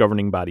first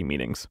governing body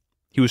meetings,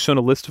 he was shown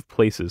a list of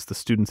places the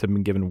students had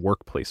been given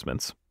work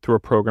placements through a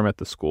program at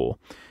the school,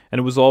 and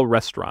it was all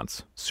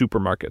restaurants,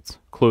 supermarkets,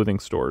 clothing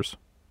stores.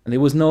 And there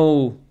was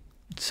no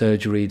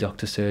surgery,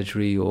 doctor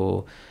surgery,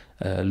 or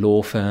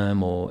law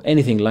firm, or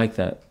anything like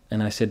that.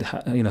 And I said,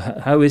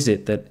 how is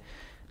it that,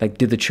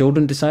 did the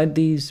children decide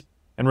these?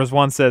 And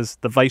Razwan says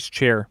the vice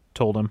chair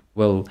told him,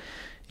 well,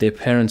 their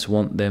parents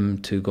want them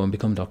to go and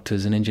become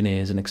doctors and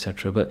engineers and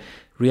etc. But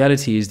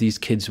reality is these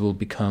kids will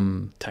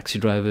become taxi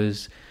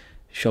drivers,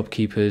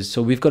 shopkeepers,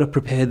 so we've got to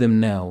prepare them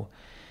now.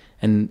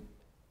 And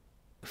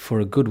for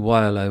a good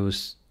while I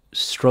was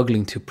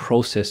struggling to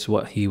process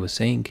what he was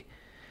saying.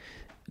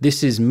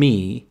 This is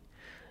me,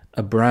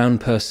 a brown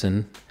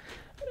person,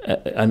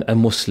 a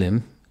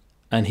Muslim,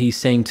 and he's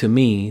saying to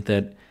me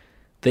that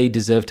they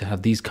deserve to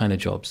have these kind of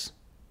jobs.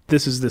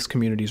 This is this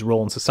community's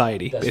role in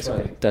society,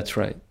 basically. Right. That's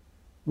right.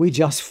 We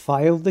just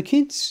failed the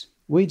kids.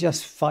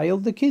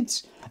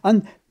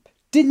 And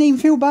didn't even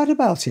feel bad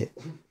about it.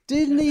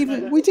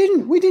 We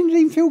didn't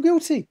even feel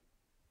guilty.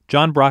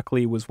 John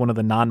Broccoli was one of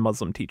the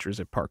non-Muslim teachers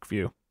at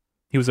Parkview.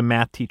 He was a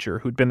math teacher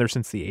who'd been there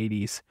since the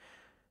 80s.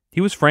 He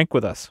was frank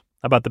with us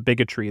about the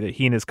bigotry that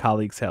he and his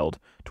colleagues held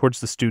towards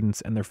the students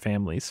and their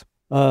families.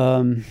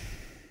 We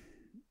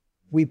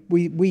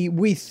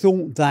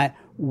thought that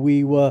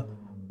we were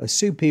a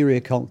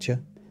superior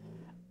culture,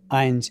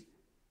 and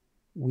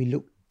we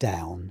looked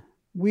down.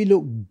 We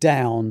looked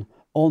down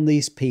on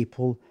these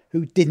people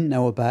who didn't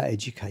know about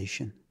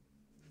education.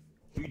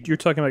 You're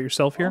talking about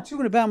yourself here? I'm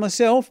talking about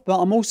myself,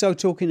 but I'm also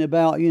talking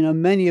about,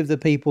 many of the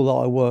people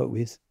that I work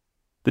with.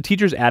 The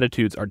teachers'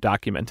 attitudes are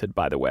documented,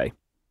 by the way.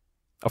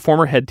 A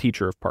former head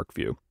teacher of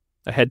Parkview,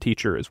 a head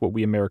teacher is what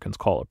we Americans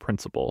call a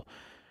principal,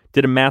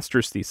 did a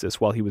master's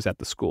thesis while he was at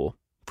the school,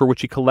 for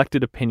which he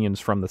collected opinions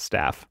from the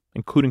staff,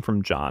 including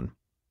from John,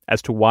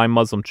 as to why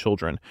Muslim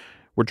children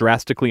were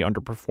drastically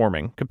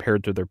underperforming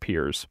compared to their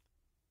peers.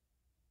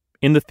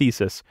 In the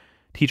thesis,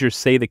 teachers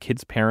say the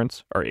kids'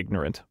 parents are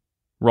ignorant,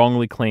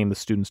 wrongly claim the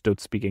students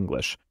don't speak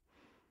English.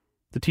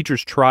 The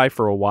teachers try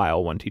for a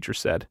while, one teacher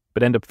said,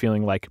 but end up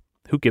feeling like,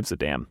 who gives a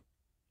damn?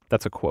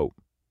 That's a quote.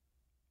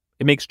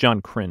 It makes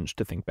John cringe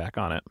to think back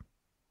on it.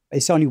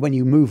 It's only when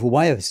you move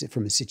away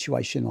from a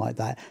situation like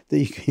that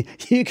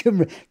you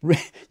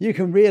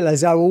can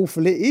realise how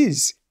awful it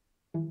is.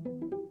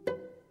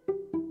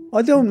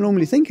 I don't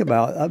normally think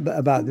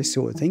about this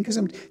sort of thing because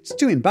it's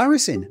too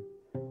embarrassing.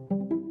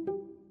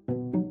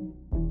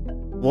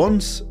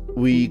 Once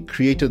we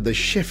created the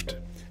shift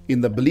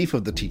in the belief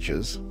of the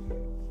teachers,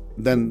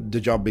 then the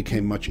job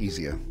became much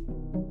easier.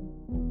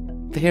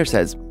 Tahir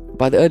says,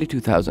 by the early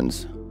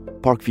 2000s,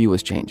 Parkview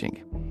was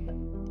changing.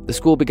 The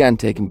school began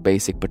taking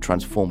basic but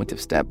transformative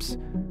steps.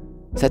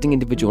 setting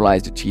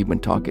individualized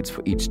achievement targets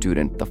for each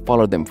student that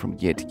followed them from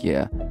year to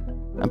year,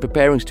 and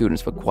preparing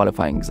students for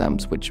qualifying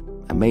exams, which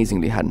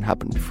amazingly hadn't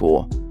happened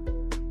before.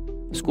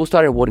 The school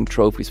started awarding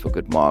trophies for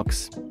good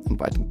marks,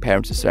 inviting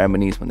parents to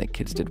ceremonies when their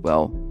kids did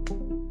well.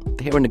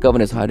 The Heron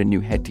governors hired a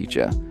new head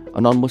teacher,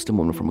 a non-Muslim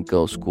woman from a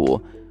girls'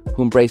 school,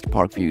 who embraced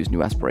Parkview's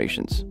new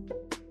aspirations.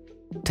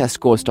 Test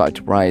scores started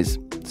to rise,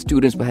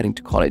 students were heading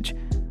to college,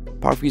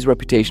 Parkview's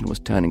reputation was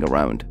turning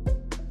around.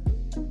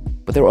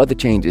 But there were other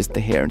changes the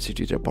Hare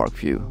instituted at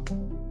Parkview,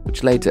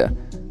 which later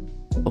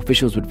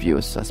officials would view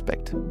as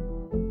suspect.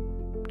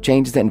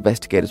 Changes that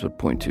investigators would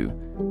point to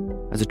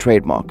as the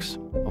trademarks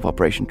of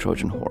Operation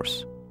Trojan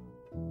Horse.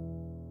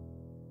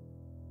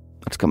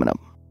 That's coming up.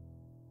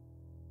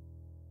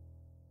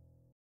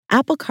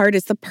 Apple Card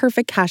is the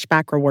perfect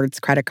cashback rewards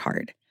credit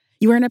card.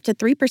 You earn up to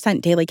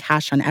 3% daily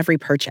cash on every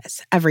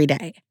purchase, every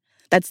day.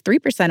 That's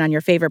 3% on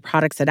your favorite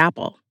products at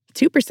Apple,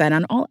 2%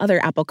 on all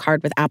other Apple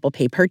Card with Apple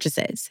Pay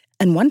purchases,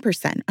 and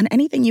 1% on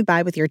anything you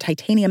buy with your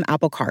titanium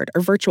Apple Card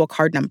or virtual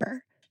card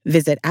number.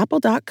 Visit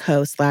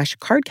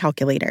apple.co/card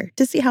calculator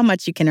to see how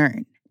much you can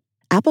earn.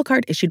 Apple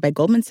Card issued by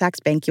Goldman Sachs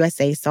Bank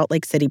USA, Salt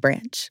Lake City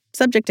branch.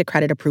 Subject to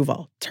credit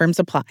approval. Terms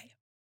apply.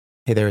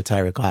 Hey there, it's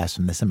Ira Glass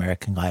from This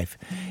American Life.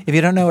 If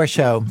you don't know our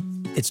show,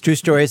 it's true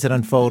stories that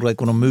unfold like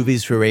little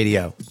movies for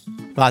radio.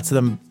 Lots of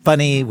them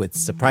funny, with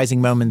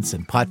surprising moments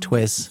and plot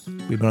twists.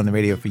 We've been on the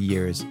radio for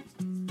years.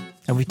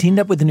 And we teamed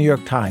up with the New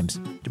York Times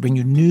to bring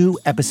you new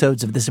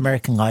episodes of This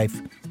American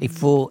Life a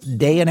full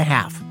day and a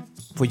half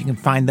before you can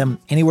find them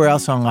anywhere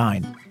else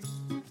online.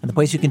 And the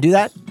place you can do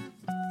that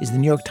is the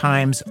New York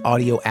Times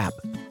audio app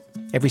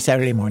every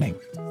Saturday morning.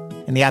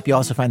 In the app, you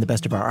also find the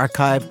best of our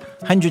archive,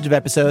 hundreds of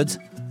episodes,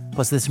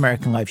 plus This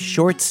American Life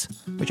shorts,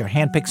 which are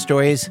handpicked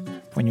stories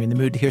when you're in the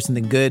mood to hear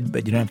something good,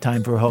 but you don't have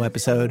time for a whole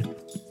episode.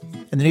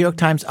 And the New York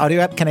Times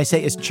audio app, can I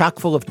say, is chock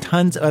full of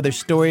tons of other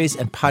stories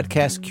and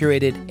podcasts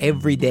curated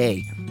every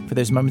day for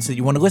those moments that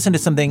you want to listen to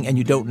something and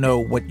you don't know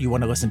what you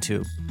want to listen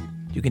to.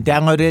 You can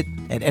download it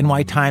at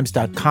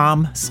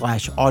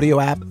nytimes.com/audio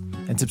app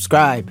and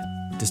subscribe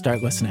to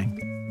start listening.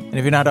 And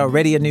if you're not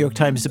already a New York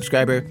Times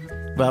subscriber,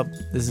 well,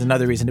 this is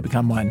another reason to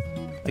become one.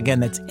 Again,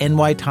 that's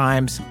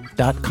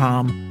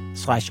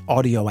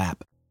nytimes.com/audio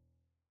app.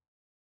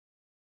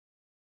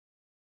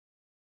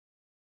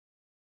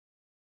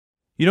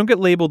 You don't get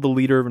labeled the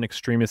leader of an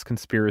extremist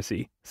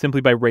conspiracy simply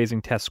by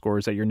raising test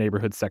scores at your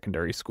neighborhood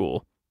secondary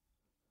school.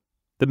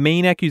 The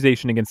main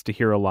accusation against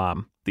Tahir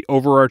Alam, the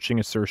overarching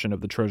assertion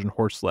of the Trojan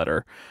Horse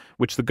letter,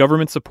 which the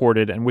government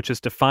supported and which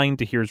has defined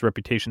Tahir's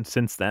reputation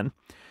since then,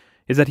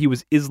 is that he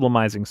was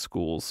Islamizing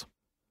schools.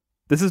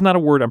 This is not a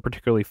word I'm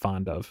particularly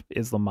fond of,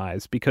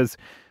 Islamize, because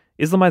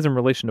Islamize in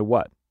relation to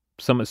what?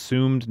 Some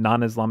assumed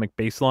non-Islamic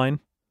baseline?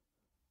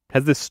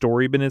 Has this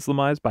story been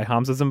Islamized by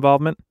Hamza's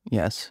involvement?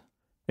 Yes.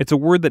 It's a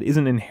word that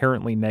isn't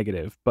inherently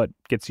negative, but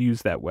gets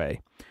used that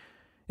way.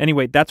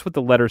 Anyway, that's what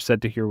the letter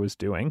said Tahir was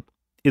doing,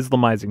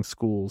 Islamizing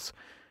schools.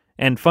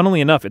 And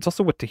funnily enough, it's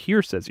also what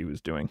Tahir says he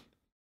was doing.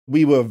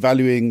 We were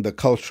valuing the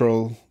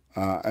cultural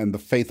and the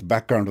faith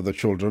background of the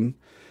children,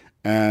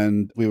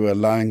 and we were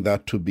allowing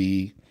that to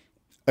be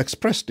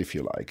expressed, if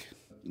you like.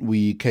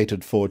 We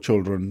catered for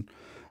children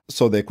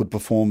so they could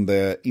perform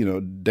their,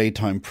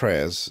 daytime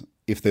prayers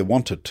if they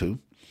wanted to.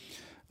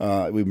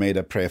 We made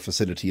a prayer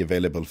facility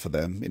available for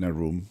them in a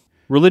room.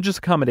 Religious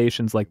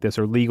accommodations like this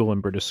are legal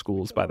in British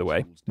schools, by the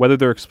way, whether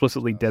they're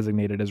explicitly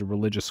designated as a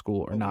religious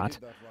school or not,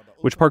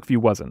 which Parkview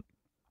wasn't.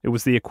 It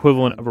was the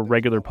equivalent of a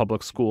regular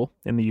public school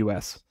in the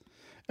U.S.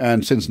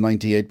 And since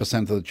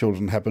 98% of the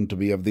children happen to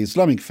be of the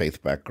Islamic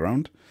faith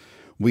background,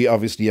 we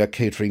obviously are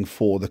catering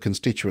for the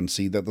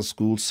constituency that the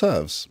school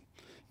serves,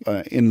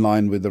 in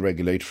line with the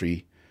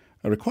regulatory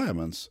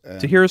requirements.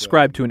 Tahir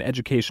ascribed to an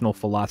educational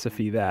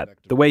philosophy that,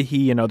 the way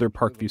he and other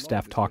Parkview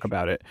staff talk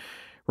about it,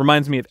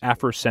 reminds me of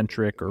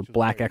Afrocentric or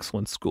Black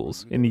excellence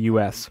schools in the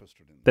U.S.,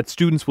 that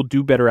students will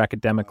do better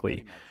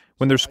academically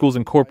when their schools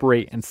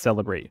incorporate and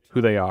celebrate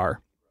who they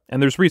are.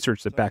 And there's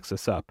research that backs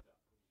this up.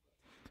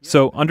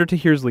 So, under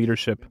Tahir's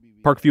leadership,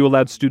 Parkview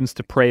allowed students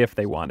to pray if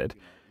they wanted.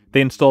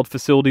 They installed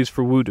facilities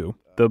for wudu,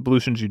 the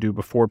ablutions you do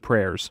before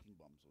prayers.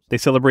 They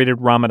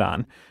celebrated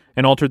Ramadan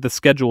and altered the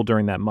schedule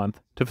during that month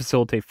to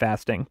facilitate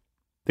fasting.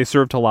 They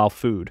served halal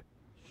food.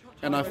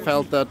 And I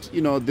felt that,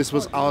 this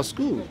was our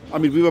school. I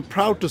mean, we were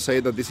proud to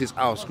say that this is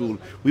our school.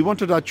 We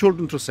wanted our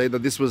children to say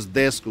that this was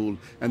their school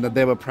and that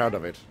they were proud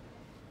of it.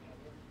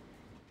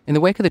 In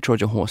the wake of the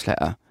Trojan Horse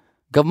letter,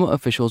 government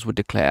officials would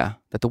declare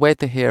that the way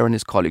Tahir and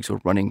his colleagues were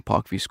running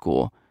Parkview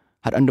School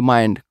had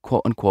undermined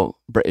quote-unquote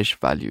British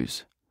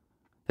values,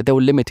 that they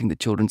were limiting the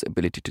children's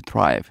ability to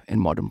thrive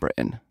in modern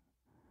Britain.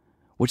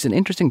 Which is an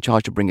interesting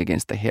charge to bring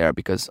against Tahir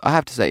because I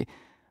have to say,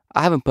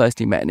 I haven't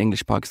personally met an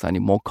English Pakistani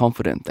more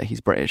confident that he's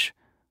British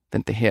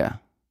than Tahir.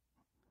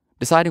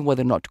 Deciding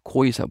whether or not to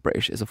call yourself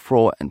British is a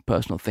fraught and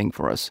personal thing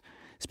for us.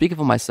 Speaking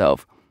for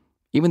myself,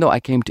 even though I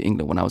came to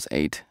England when I was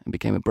 8 and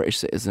became a British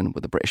citizen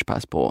with a British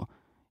passport,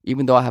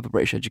 even though I have a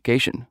British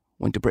education,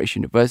 went to British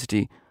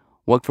university,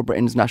 worked for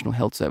Britain's National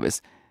Health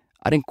Service,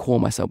 I didn't call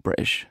myself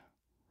British.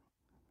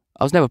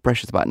 I was never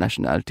precious about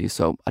nationality,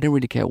 so I didn't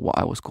really care what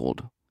I was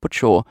called. But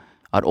sure,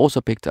 I'd also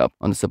picked up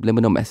on the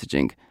subliminal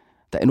messaging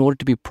that in order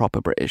to be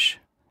proper British,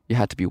 you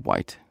had to be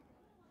white.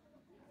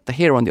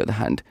 Tahir, on the other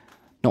hand,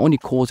 not only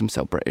calls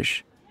himself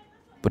British,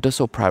 but does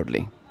so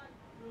proudly.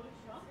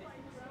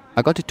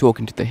 I got to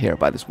talking to Tahir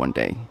about this one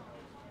day.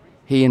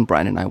 He and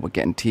Brian and I were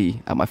getting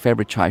tea at my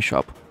favourite chai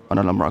shop on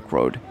Alamrock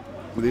Road.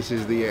 This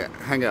is the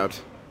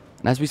hangout.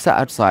 And as we sat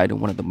outside in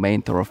one of the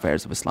main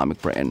thoroughfares of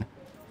Islamic Britain,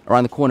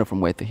 around the corner from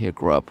where Tahir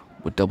grew up,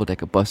 with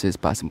double-decker buses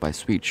passing by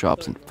sweet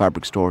shops and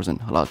fabric stores and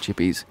halal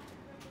chippies,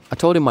 I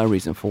told him my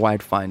reason for why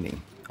I'd finally,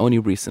 only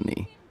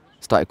recently,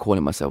 started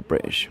calling myself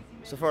British.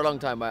 So for a long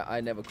time,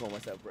 I never called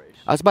myself British.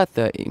 I was about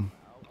 30.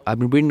 I'd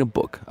been reading a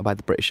book about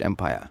the British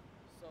Empire,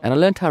 and I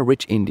learned how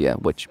rich India,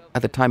 which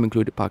at the time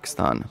included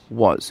Pakistan,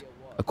 was,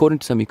 according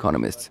to some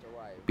economists,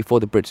 before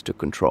the Brits took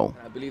control.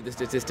 I believe the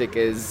statistic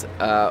is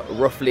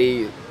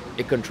roughly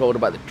it controlled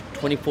about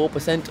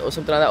 24% or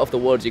something like that of the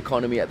world's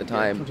economy at the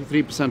time.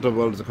 23% of the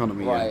world's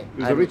economy. Right. Yeah. It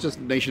was the richest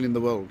nation in the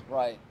world.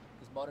 Right.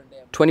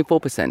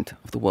 24%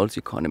 of the world's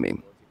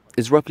economy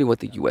is roughly what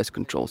the US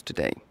controls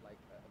today.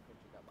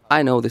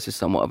 I know this is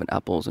somewhat of an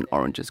apples and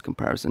oranges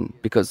comparison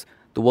because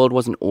the world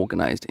wasn't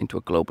organized into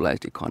a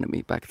globalized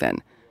economy back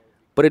then,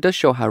 but it does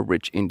show how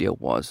rich India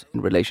was in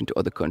relation to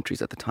other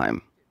countries at the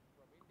time.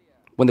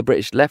 When the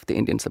British left the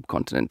Indian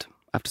subcontinent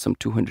after some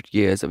 200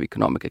 years of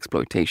economic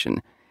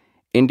exploitation,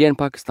 India and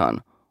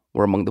Pakistan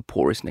were among the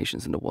poorest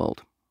nations in the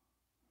world.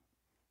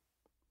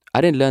 I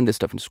didn't learn this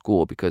stuff in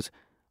school because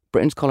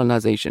Britain's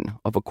colonization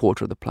of a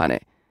quarter of the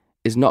planet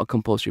is not a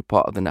compulsory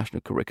part of the national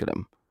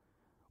curriculum,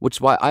 which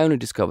is why I only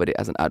discovered it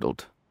as an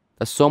adult,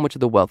 that so much of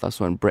the wealth I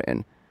saw in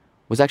Britain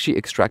was actually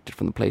extracted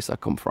from the place I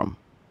come from.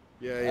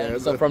 Yeah.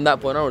 So from that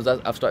point onwards,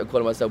 I've started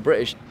calling myself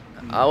British.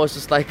 I was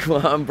just like,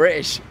 well, I'm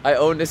British. I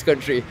own this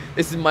country.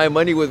 This is my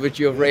money with which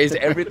you have raised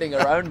everything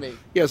around me.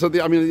 Yeah, so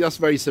that's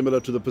very similar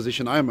to the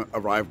position I'm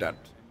arrived at.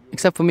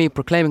 Except for me,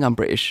 proclaiming I'm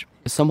British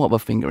is somewhat of a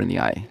finger in the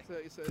eye.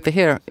 For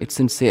Tahir, it's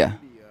sincere.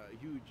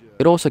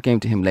 It also came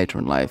to him later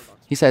in life.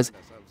 He says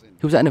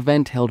he was at an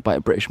event held by a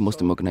British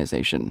Muslim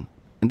organisation,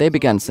 and they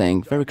began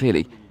saying very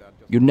clearly,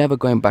 you're never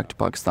going back to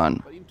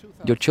Pakistan.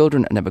 Your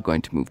children are never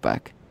going to move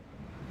back.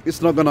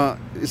 It's not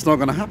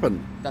gonna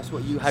happen. That's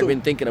what you had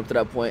been thinking up to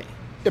that point.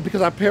 Yeah,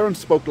 because our parents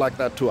spoke like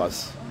that to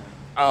us.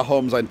 Our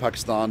homes are in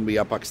Pakistan, we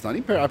are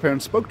Pakistani. Our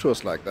parents spoke to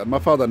us like that. My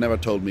father never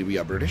told me we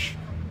are British,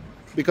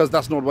 because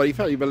that's not what he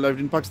felt. He lived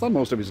in Pakistan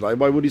most of his life.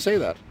 Why would he say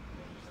that?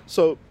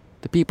 So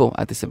the people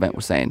at this event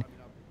were saying,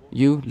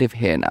 you live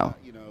here now.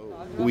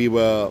 We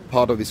were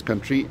part of this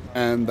country,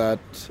 and that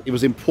it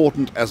was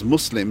important as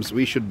Muslims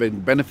we should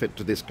benefit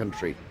to this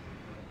country.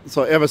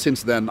 So ever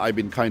since then, I've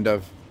been kind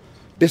of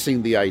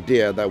dissing the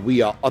idea that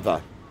we are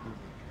other,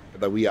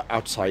 that we are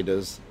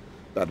outsiders,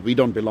 that we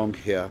don't belong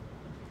here.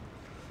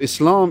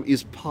 Islam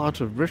is part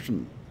of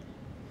Britain.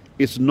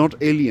 It's not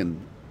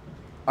alien.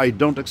 I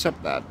don't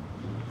accept that.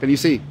 Can you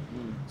see?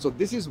 So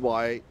this is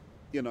why,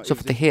 So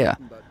for Tahir,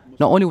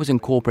 not only was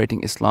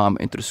incorporating Islam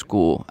into the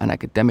school an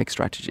academic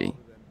strategy,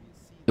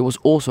 it was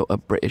also a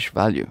British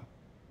value.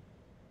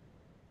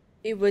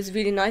 It was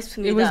really nice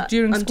for me It was that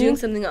during I'm school? doing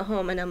something at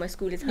home and now my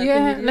school is helping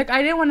Yeah, me. like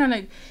I didn't want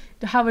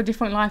to have a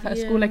different life at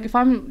school. Like if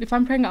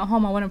I'm praying at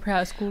home, I want to pray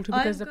at school too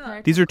because the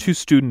prayer. These are two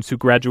students who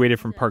graduated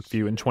from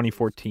Parkview in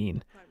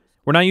 2014.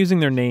 We're not using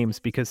their names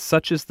because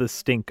such is the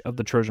stink of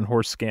the Trojan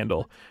Horse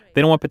scandal.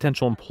 They don't want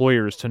potential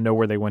employers to know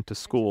where they went to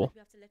school.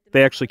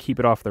 They actually keep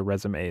it off their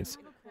resumes.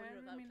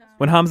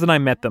 When Hamza and I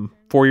met them,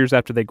 4 years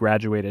after they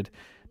graduated,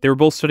 they were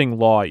both studying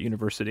law at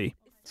university,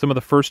 some of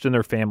the first in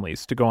their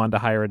families to go on to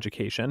higher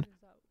education.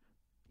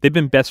 They've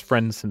been best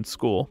friends since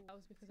school,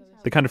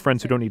 the kind of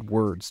friends who don't need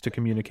words to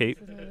communicate.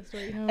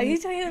 Are you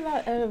talking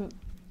about,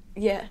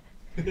 yeah.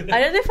 I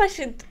don't know if I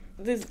should...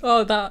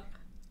 that.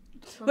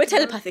 We're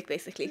telepathic,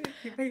 basically.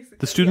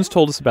 The students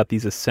told us about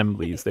these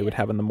assemblies they would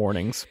have in the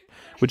mornings,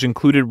 which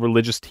included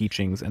religious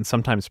teachings and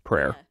sometimes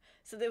prayer.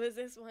 So there was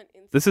this one...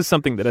 This is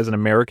something that as an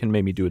American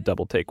made me do a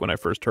double take when I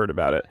first heard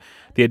about it.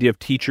 The idea of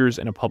teachers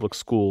in a public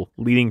school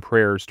leading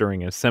prayers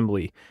during an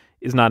assembly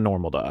is not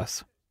normal to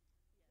us.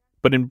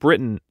 But in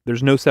Britain,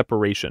 there's no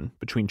separation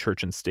between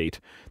church and state.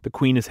 The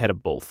Queen is head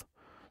of both.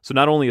 So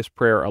not only is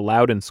prayer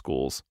allowed in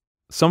schools,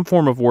 some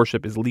form of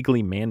worship is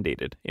legally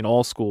mandated in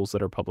all schools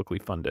that are publicly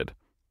funded.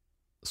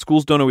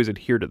 Schools don't always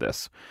adhere to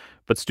this,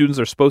 but students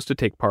are supposed to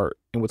take part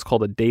in what's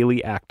called a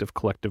daily act of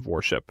collective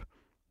worship.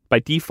 By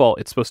default,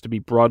 it's supposed to be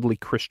broadly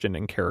Christian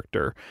in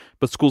character,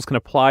 but schools can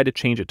apply to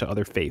change it to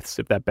other faiths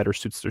if that better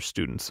suits their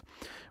students,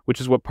 which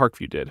is what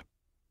Parkview did.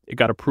 It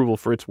got approval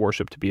for its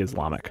worship to be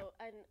Islamic.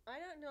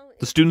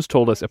 The students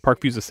told us at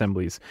Parkview's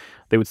assemblies,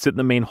 they would sit in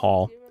the main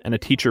hall, and a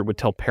teacher would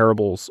tell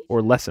parables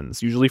or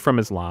lessons, usually from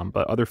Islam,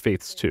 but other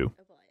faiths too.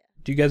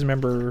 Do you guys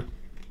remember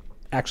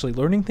actually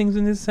learning things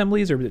in these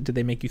assemblies, or did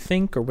they make you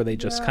think, or were they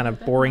just kind of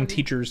boring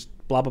teachers,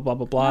 blah, blah, blah,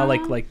 blah, blah,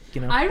 like,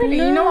 you know? I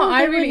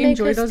really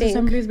enjoyed those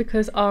assemblies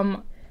because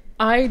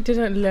I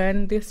didn't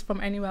learn this from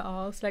anywhere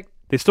else. Like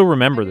they still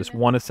remember this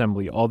one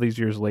assembly all these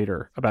years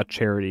later about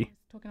charity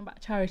talking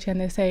about charity, and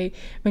they say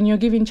when you're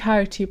giving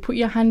charity, put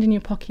your hand in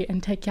your pocket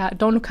and take it out.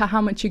 Don't look at how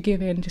much you're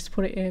giving, just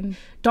put it in.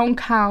 Don't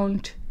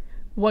count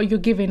what you're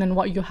giving and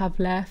what you have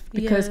left,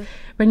 because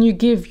when you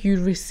give, you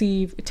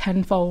receive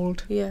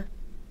tenfold. Yeah,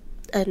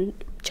 and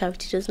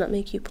charity does not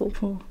make you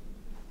poor.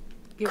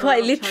 Give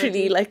Quite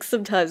literally, like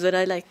sometimes when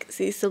I like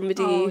see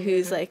somebody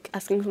who's like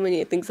asking for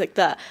money and things like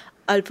that,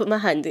 I'll put my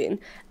hand in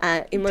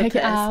my Take purse.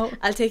 it out.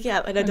 I'll take it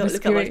out and I And don't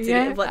just look at give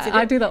it. what's in it.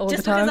 I do that all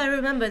Just the time. because I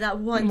remember that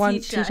one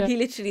teacher, he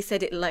literally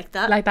said it like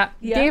that. Like that.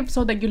 Yeah. Give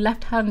so that your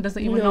left hand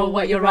doesn't even know know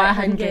what your right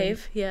hand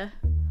gave. Yeah.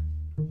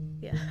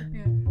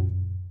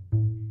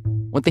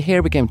 When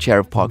Tahir became chair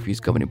of Parkview's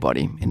governing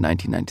body in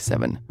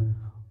 1997,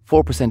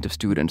 4% of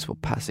students were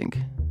passing.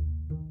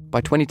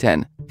 By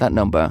 2010, that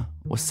number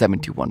was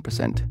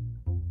 71%,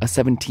 a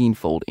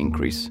 17-fold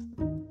increase.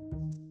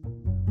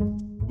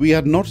 We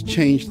had not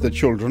changed the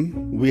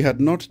children, we had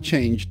not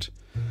changed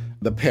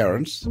the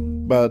parents,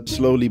 but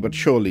slowly but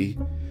surely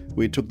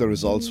we took the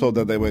results so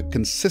that they were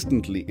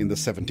consistently in the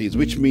 70s,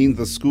 which means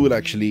the school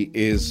actually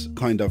is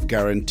kind of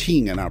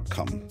guaranteeing an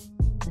outcome.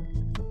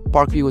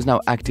 Parkview was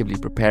now actively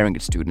preparing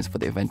its students for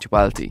the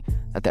eventuality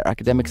that their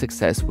academic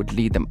success would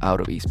lead them out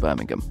of East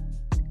Birmingham.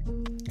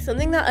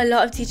 Something that a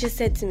lot of teachers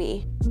said to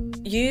me,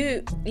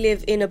 you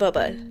live in a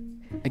bubble.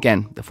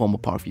 Again, the former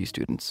Parkview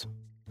students.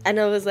 And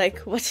I was like,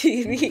 what do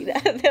you mean?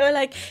 They were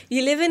like,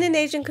 you live in an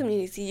Asian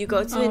community, you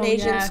go to an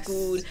Asian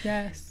school,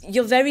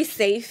 you're very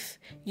safe,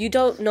 you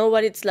don't know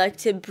what it's like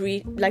to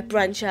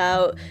branch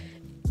out.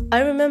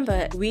 I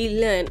remember we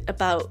learned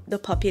about the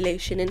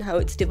population and how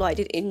it's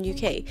divided in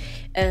UK.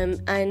 And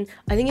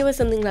I think it was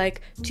something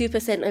like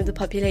 2% of the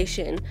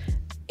population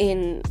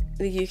in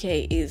the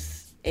UK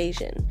is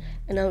Asian.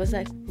 And I was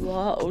like,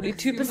 wow, only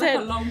 2%.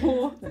 A lot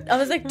more. I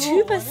was like,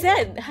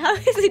 2%? How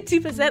is it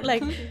 2%?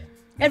 Like,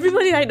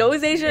 everybody I know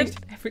is Asian.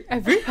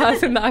 Every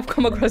person that I've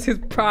come across is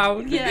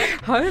proud. Yeah.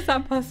 How is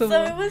that possible?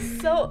 So it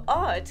was so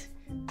odd.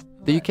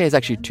 The UK is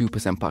actually 2%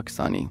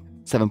 Pakistani,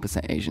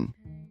 7% Asian.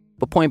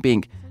 But point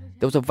being,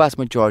 there was a vast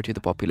majority of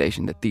the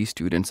population that these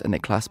students and their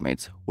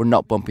classmates were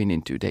not bumping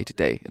into day to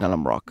day in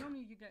Alam Rock.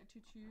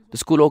 The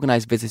school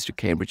organised visits to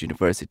Cambridge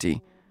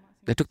University.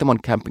 They took them on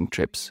camping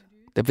trips.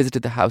 They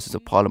visited the Houses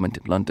of Parliament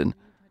in London.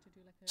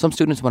 Some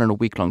students went on a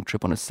week-long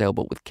trip on a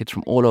sailboat with kids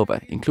from all over,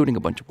 including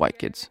a bunch of white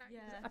kids.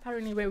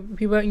 Apparently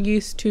we weren't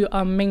used to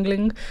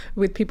mingling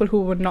with people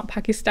who were not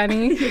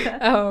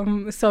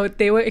Pakistani. So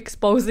they were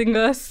exposing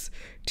us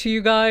to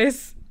you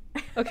guys.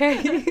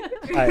 Okay.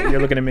 You're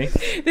looking at me.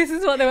 This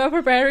is what they were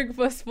preparing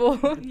us for.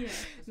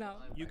 No.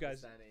 You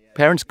guys.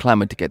 Parents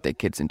clamoured to get their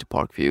kids into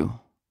Parkview.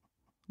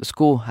 The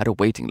school had a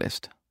waiting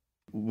list.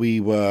 We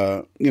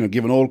were,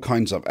 given all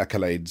kinds of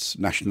accolades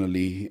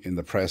nationally in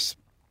the press.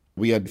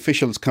 We had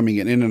officials coming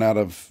in and out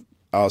of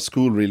our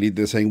school, really.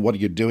 They're saying, what are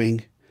you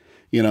doing?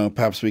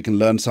 Perhaps we can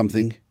learn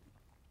something.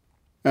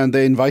 And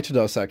they invited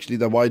us, actually,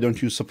 that why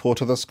don't you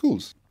support other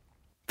schools?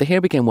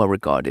 Tahir became well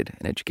regarded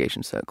in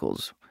education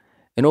circles.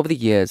 And over the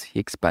years, he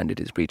expanded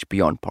his reach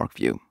beyond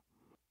Parkview.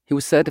 He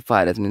was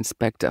certified as an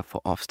inspector for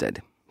Ofsted,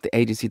 the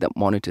agency that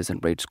monitors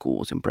and rates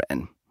schools in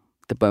Britain.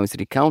 The Birmingham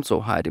City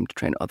Council hired him to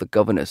train other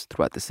governors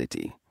throughout the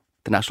city.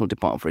 The National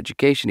Department for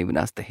Education even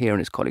asked Tahir and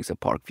his colleagues at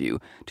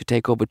Parkview to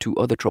take over 2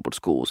 other troubled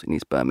schools in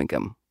East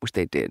Birmingham, which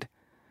they did.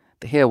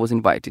 Tahir was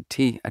invited to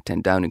tea at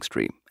 10 Downing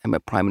Street and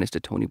met Prime Minister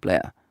Tony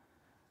Blair.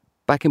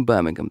 Back in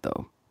Birmingham,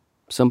 though,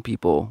 some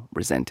people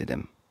resented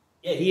him.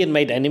 Yeah, he had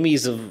made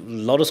enemies of a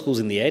lot of schools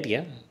in the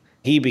area.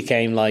 He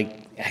became,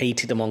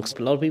 hated amongst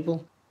a lot of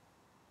people.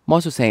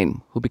 Moz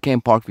Hussain, who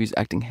became Parkview's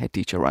acting head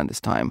teacher around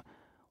this time,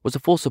 was a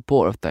full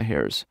supporter of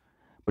Tahir's.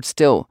 But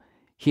still,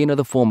 he and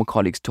other former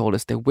colleagues told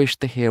us they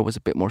wished Tahir was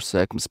a bit more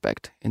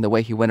circumspect in the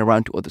way he went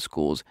around to other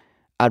schools,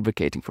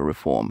 advocating for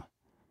reform.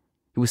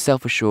 He was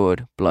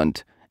self-assured,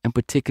 blunt, and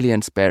particularly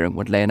unsparing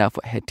when laying out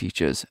for head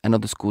teachers and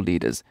other school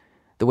leaders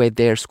the way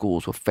their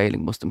schools were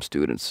failing Muslim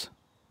students.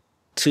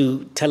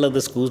 To tell other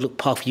schools, look,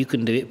 Parkview, you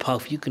can do it,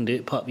 Parkview, you can do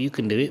it, Parkview, you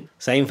can do it.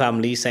 Same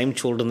family, same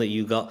children that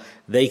you got,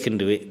 they can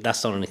do it.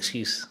 That's not an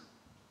excuse.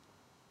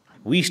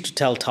 We used to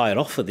tell Tahir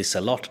off for this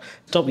a lot.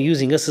 Stop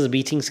using us as a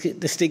beating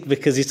stick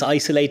because it's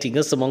isolating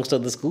us amongst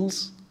other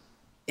schools.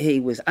 He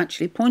was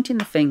actually pointing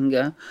the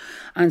finger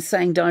and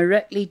saying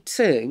directly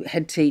to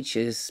head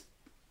teachers,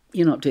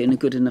 you're not doing a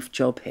good enough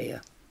job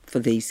here for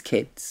these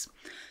kids.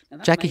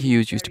 Jackie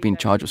Hughes used to be in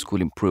charge of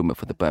school improvement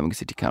for the Birmingham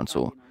City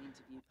Council.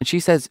 And she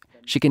says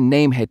she can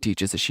name head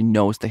teachers that she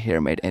knows Tahir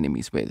made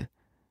enemies with.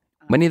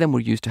 Many of them were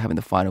used to having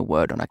the final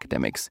word on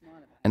academics.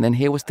 And then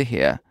here was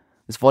Tahir,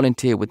 this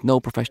volunteer with no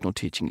professional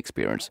teaching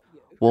experience,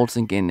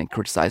 waltzing in and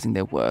criticising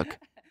their work.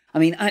 I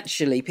mean,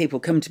 actually, people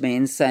come to me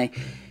and say,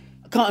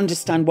 I can't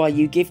understand why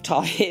you give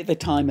Tahir the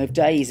time of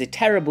day. He's a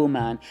terrible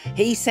man.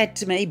 He said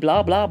to me,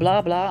 blah, blah,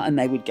 blah, blah, and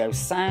they would go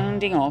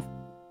sounding off.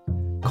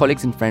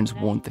 Colleagues and friends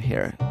warned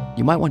Tahir,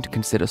 you might want to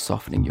consider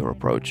softening your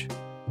approach.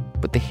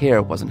 But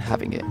Tahir wasn't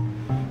having it.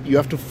 You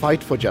have to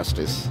fight for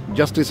justice.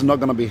 Justice is not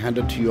going to be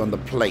handed to you on the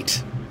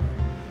plate.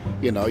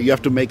 You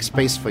have to make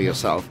space for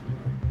yourself.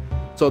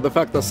 So the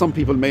fact that some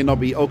people may not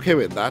be okay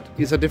with that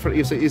is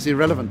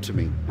irrelevant to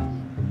me.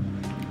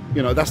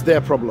 You know, that's their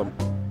problem.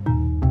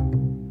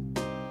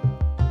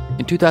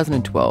 In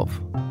 2012,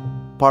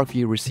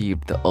 Parkview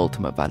received the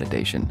ultimate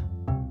validation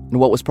in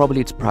what was probably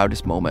its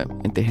proudest moment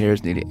in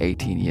Tahir's nearly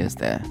 18 years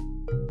there.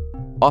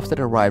 Ofsted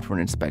arrived for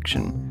an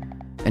inspection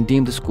and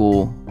deemed the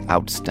school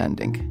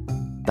outstanding,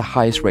 the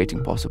highest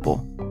rating possible.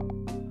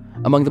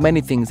 Among the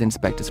many things the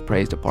inspectors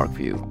praised at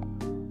Parkview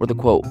were the,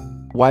 quote,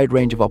 wide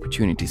range of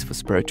opportunities for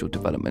spiritual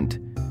development,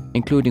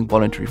 including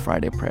voluntary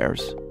Friday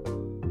prayers.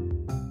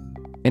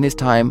 In his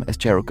time as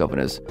chair of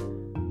governors,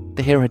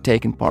 Tahir had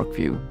taken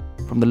Parkview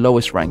from the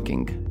lowest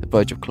ranking, the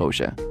verge of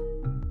closure,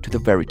 to the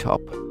very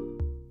top.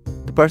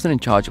 The person in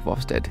charge of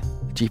Ofsted,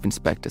 the chief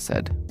inspector,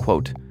 said,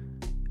 quote,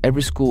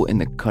 every school in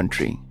the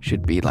country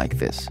should be like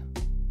this.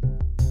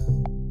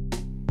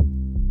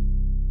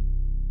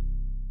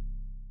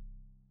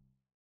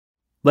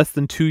 Less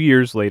than 2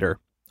 years later,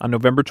 on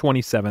November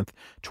 27th,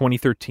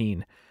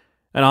 2013,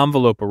 an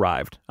envelope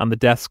arrived on the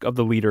desk of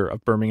the leader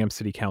of Birmingham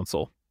City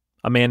Council,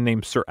 a man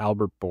named Sir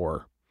Albert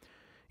Bohr.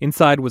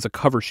 Inside was a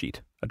cover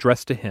sheet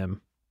addressed to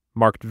him,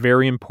 marked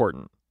very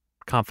important,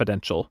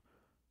 confidential.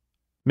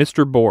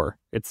 Mr. Bohr,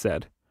 it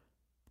said,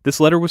 this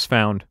letter was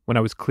found when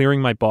I was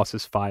clearing my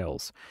boss's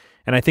files,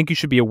 and I think you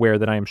should be aware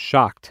that I am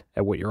shocked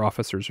at what your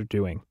officers are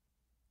doing.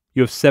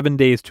 You have 7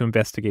 days to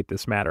investigate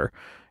this matter,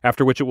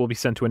 after which it will be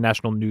sent to a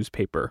national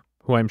newspaper,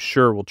 who I am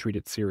sure will treat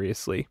it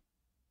seriously.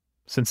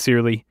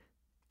 Sincerely,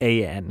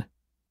 A.N.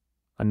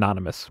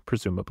 Anonymous,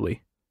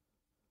 presumably.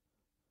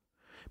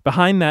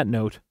 Behind that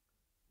note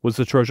was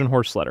the Trojan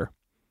Horse letter.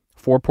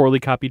 4 poorly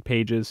copied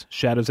pages,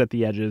 shadows at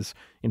the edges,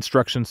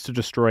 instructions to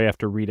destroy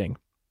after reading.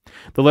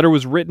 The letter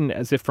was written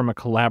as if from a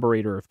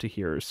collaborator of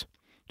Tahir's,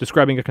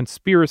 describing a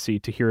conspiracy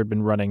Tahir had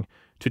been running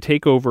to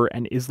take over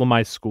and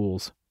Islamize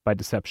schools by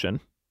deception.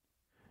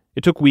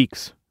 It took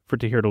weeks for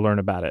Tahir to learn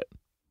about it.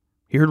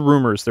 He heard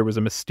rumors there was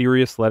a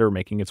mysterious letter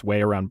making its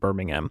way around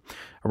Birmingham,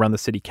 around the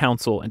city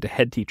council and to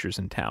head teachers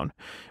in town,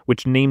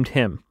 which named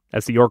him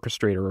as the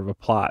orchestrator of a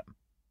plot.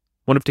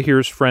 One of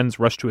Tahir's friends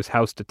rushed to his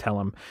house to tell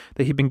him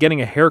that he'd been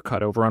getting a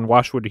haircut over on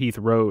Washwood Heath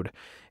Road,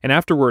 and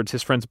afterwards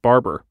his friend's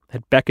barber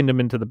had beckoned him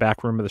into the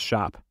back room of the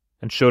shop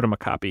and showed him a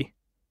copy.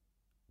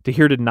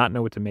 Tahir did not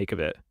know what to make of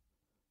it.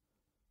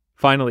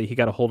 Finally, he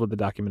got a hold of the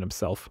document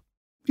himself.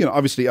 You know,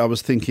 obviously I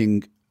was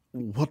thinking,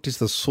 what is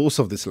the source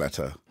of this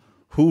letter?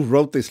 Who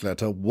wrote this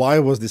letter? Why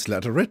was this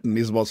letter written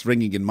is what's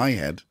ringing in my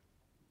head.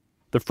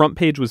 The front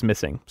page was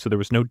missing, so there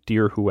was no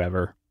dear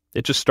whoever.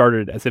 It just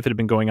started as if it had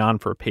been going on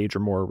for a page or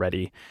more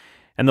already.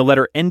 And the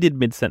letter ended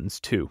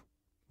mid-sentence too,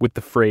 with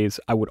the phrase,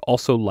 I would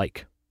also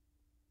like.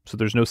 So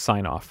there's no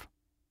sign-off,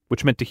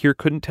 which meant Tahir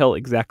couldn't tell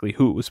exactly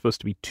who it was supposed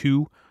to be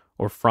to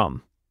or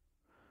from.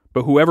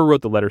 But whoever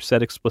wrote the letter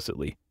said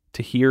explicitly,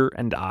 Tahir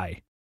and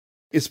I.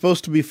 It's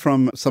supposed to be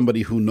from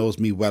somebody who knows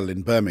me well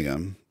in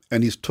Birmingham,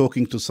 and he's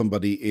talking to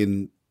somebody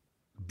in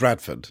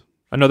Bradford.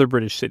 Another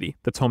British city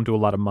that's home to a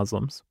lot of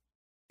Muslims.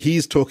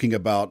 He's talking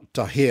about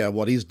Tahir,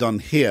 what he's done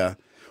here,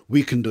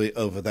 we can do it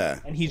over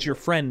there. And he's your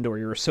friend or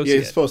your associate. Yeah,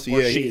 he's supposed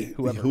to,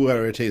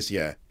 whoever it is,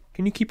 yeah.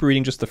 Can you keep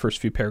reading just the first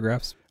few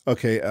paragraphs?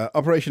 Okay,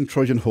 Operation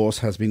Trojan Horse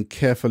has been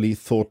carefully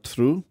thought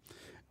through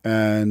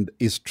and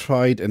is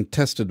tried and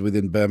tested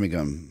within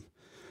Birmingham.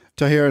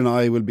 Tahir and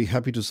I will be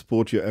happy to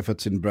support your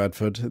efforts in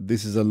Bradford.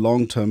 This is a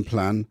long-term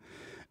plan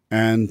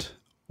and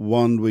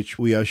one which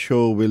we are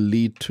sure will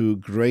lead to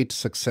great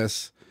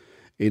success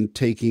in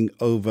taking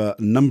over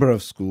a number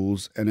of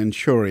schools and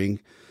ensuring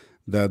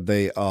that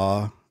they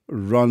are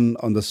run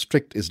on the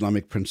strict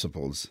Islamic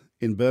principles.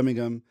 In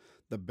Birmingham,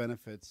 the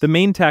benefits... The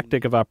main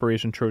tactic of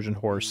Operation Trojan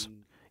Horse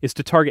is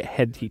to target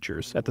head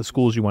teachers at the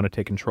schools you want to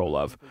take control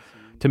of,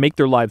 to make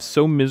their lives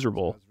so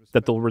miserable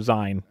that they'll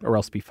resign or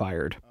else be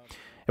fired.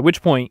 At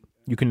which point,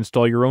 you can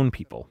install your own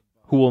people,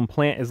 who will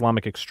implant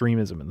Islamic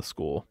extremism in the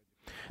school.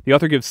 The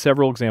author gives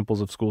several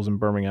examples of schools in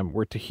Birmingham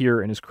where Tahir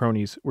and his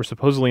cronies were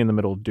supposedly in the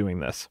middle of doing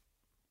this.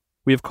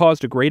 We have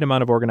caused a great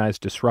amount of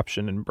organized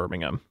disruption in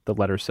Birmingham, the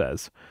letter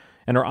says,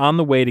 and are on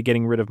the way to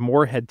getting rid of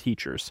more head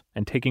teachers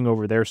and taking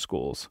over their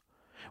schools.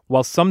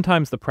 While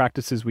sometimes the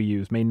practices we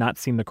use may not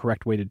seem the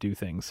correct way to do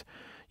things,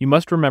 you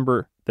must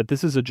remember that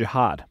this is a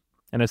jihad,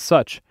 and as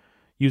such,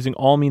 using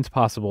all means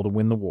possible to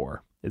win the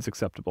war is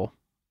acceptable.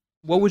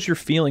 What was your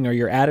feeling or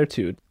your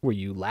attitude? Were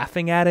you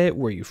laughing at it?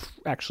 Were you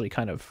actually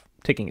kind of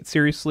taking it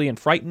seriously and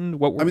frightened?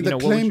 The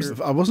claims,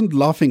 I wasn't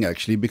laughing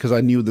actually because I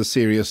knew the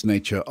serious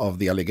nature of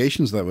the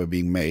allegations that were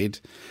being made.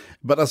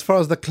 But as far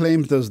as the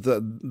claims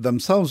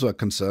themselves were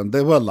concerned,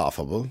 they were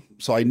laughable.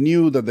 So I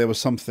knew that there was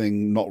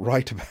something not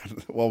right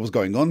about what was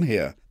going on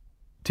here.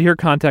 Tahir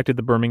contacted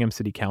the Birmingham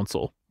City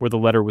Council, where the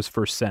letter was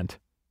first sent.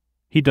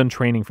 He'd done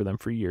training for them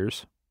for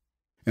years.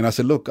 And I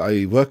said, look,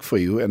 I work for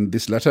you, and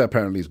this letter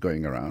apparently is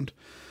going around,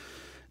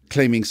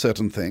 claiming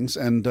certain things,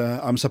 and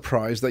I'm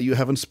surprised that you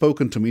haven't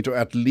spoken to me to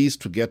at least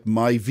to get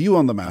my view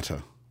on the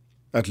matter.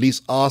 At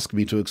least ask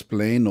me to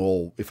explain,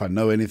 or if I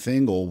know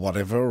anything, or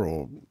whatever,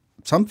 or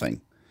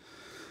something.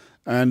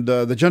 And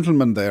the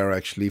gentleman there,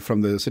 actually,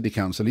 from the city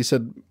council, he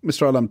said,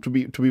 Mr. Alam, to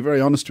be very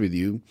honest with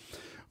you,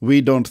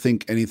 we don't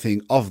think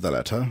anything of the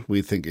letter.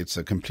 We think it's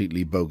a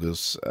completely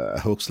bogus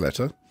hoax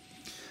letter.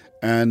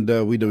 And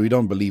we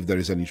don't believe there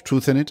is any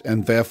truth in it.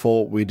 And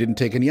therefore, we didn't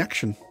take any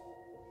action.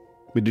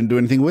 We didn't do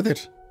anything with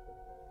it.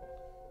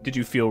 Did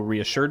you feel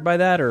reassured by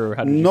that? Or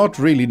how did you... Not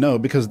really, no,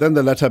 because then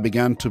the letter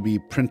began to be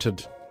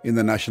printed in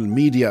the national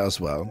media as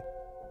well.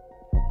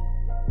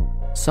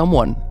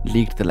 Someone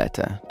leaked the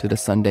letter to the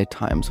Sunday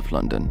Times of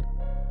London,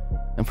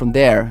 and from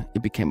there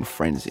it became a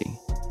frenzy.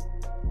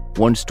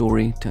 One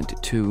story turned to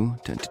two,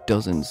 turned to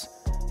dozens,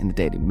 in the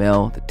Daily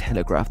Mail, the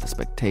Telegraph, the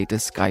Spectator,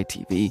 Sky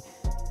TV,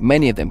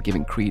 many of them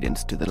giving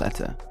credence to the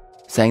letter,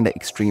 saying that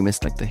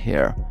extremists like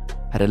Tahir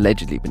had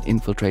allegedly been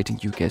infiltrating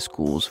UK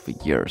schools for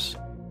years.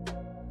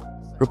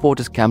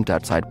 Reporters camped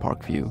outside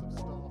Parkview.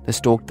 They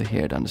stalked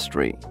Tahir down the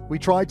street. We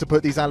tried to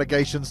put these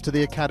allegations to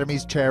the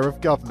Academy's chair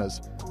of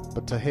governors,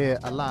 but Tahir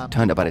Alam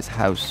turned up at his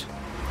house.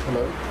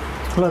 Hello?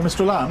 Hello, Mr.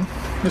 Alam?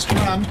 Mr.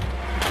 Alam?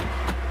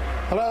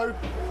 Hello?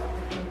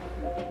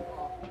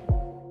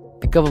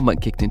 The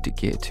government kicked into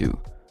gear too.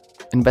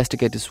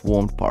 Investigators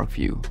swarmed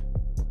Parkview.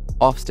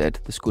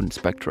 Ofsted, the school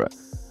inspectorate,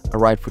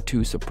 arrived for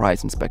 2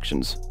 surprise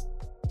inspections.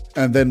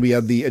 And then we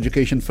had the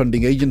Education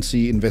Funding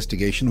Agency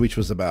investigation, which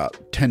was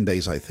about 10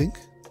 days, I think.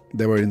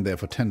 They were in there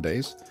for 10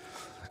 days.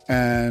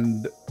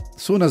 And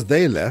as soon as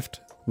they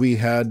left, we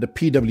had the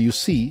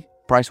PwC,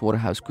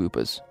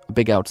 PricewaterhouseCoopers, a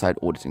big outside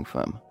auditing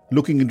firm,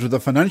 looking into the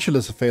financial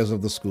affairs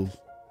of the school.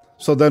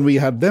 So then we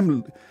had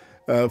them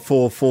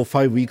for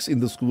 5 weeks in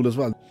the school as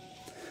well.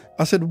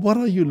 I said, what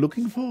are you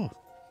looking for?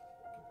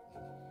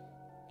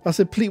 I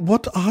said, please,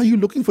 what are you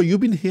looking for?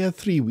 You've been here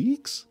 3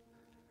 weeks.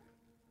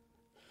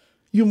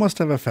 You must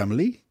have a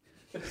family.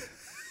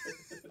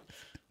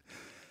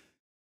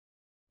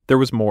 There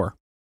was more.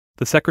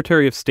 The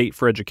Secretary of State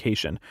for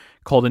Education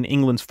called in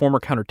England's former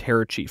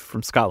counter-terror chief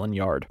from Scotland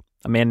Yard,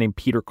 a man named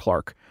Peter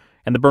Clark,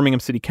 and the Birmingham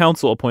City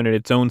Council appointed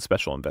its own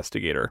special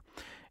investigator,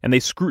 and they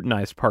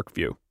scrutinized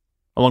Parkview,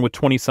 along with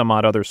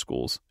 20-some-odd other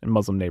schools in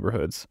Muslim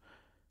neighborhoods.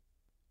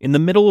 In the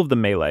middle of the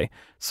melee,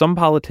 some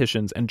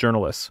politicians and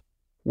journalists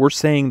were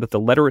saying that the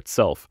letter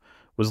itself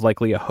was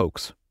likely a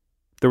hoax.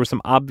 There were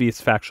some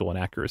obvious factual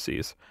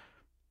inaccuracies.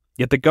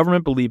 Yet the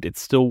government believed it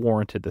still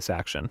warranted this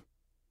action.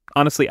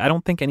 Honestly, I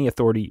don't think any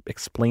authority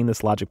explained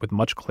this logic with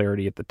much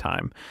clarity at the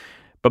time,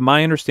 but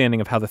my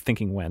understanding of how the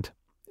thinking went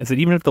is that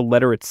even if the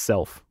letter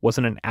itself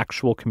wasn't an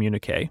actual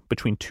communique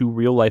between two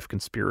real-life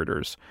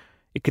conspirators,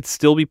 it could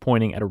still be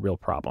pointing at a real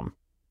problem.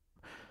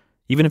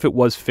 Even if it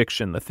was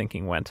fiction, the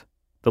thinking went,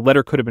 the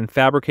letter could have been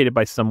fabricated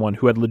by someone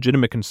who had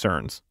legitimate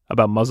concerns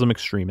about Muslim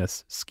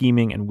extremists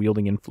scheming and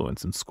wielding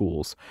influence in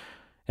schools,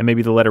 and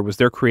maybe the letter was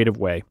their creative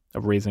way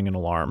of raising an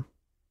alarm.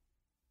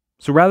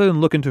 So rather than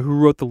look into who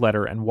wrote the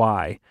letter and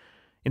why,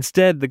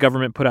 instead the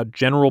government put out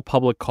general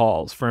public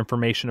calls for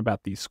information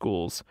about these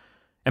schools,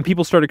 and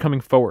people started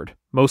coming forward,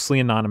 mostly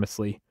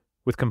anonymously,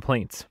 with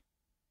complaints.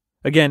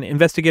 Again,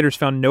 investigators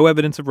found no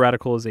evidence of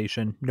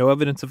radicalization, no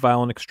evidence of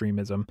violent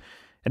extremism,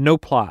 and no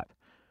plot.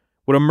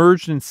 What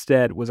emerged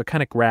instead was a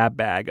kind of grab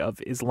bag of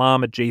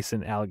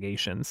Islam-adjacent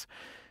allegations.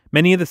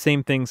 Many of the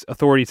same things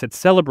authorities had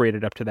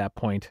celebrated up to that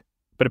point,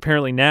 but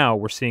apparently now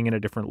we're seeing in a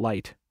different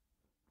light.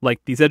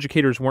 Like, these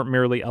educators weren't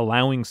merely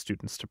allowing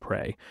students to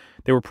pray,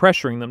 they were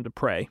pressuring them to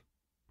pray.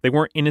 They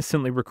weren't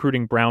innocently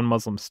recruiting brown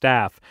Muslim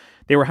staff,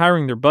 they were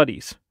hiring their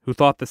buddies, who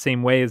thought the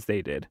same way as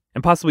they did,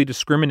 and possibly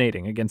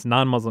discriminating against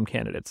non-Muslim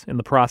candidates in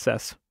the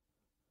process.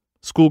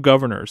 School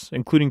governors,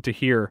 including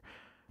Tahir,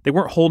 they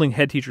weren't holding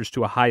head teachers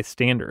to a high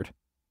standard.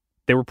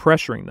 They were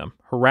pressuring them,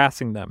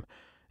 harassing them,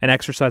 and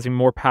exercising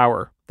more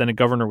power than a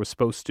governor was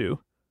supposed to.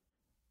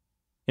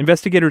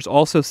 Investigators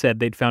also said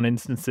they'd found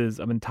instances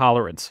of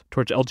intolerance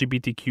towards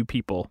LGBTQ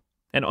people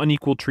and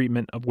unequal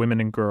treatment of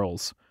women and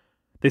girls.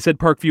 They said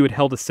Parkview had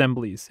held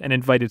assemblies and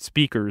invited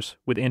speakers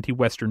with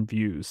anti-Western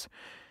views,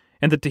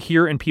 and that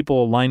Tahir and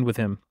people aligned with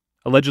him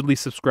allegedly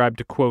subscribed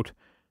to, quote,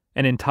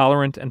 an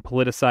intolerant and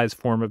politicized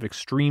form of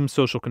extreme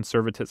social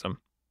conservatism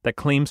that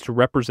claims to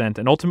represent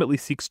and ultimately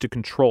seeks to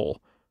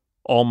control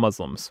all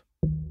Muslims.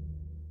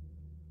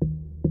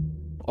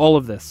 All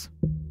of this,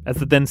 as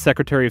the then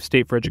Secretary of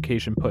State for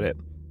Education put it,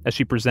 as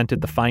she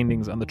presented the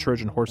findings on the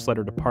Trojan Horse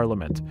letter to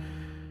Parliament,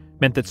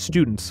 meant that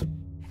students,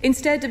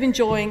 instead of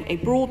enjoying a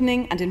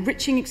broadening and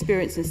enriching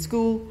experience in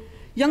school,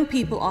 young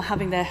people are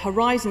having their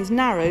horizons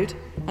narrowed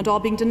and are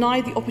being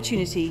denied the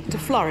opportunity to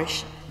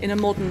flourish in a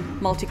modern,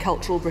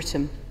 multicultural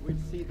Britain. We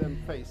see them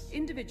face.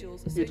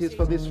 It is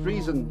for this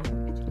reason,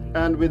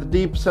 and with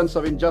deep sense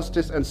of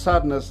injustice and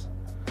sadness,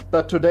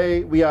 that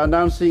today we are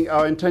announcing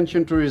our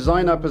intention to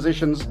resign our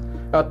positions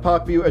at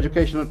Parkview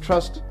Educational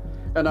Trust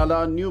and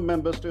allow new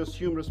members to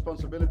assume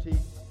responsibility.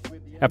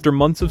 After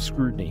months of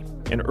scrutiny,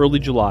 in early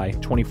July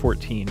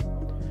 2014,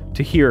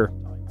 Tahir,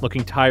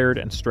 looking tired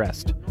and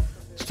stressed,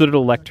 stood at a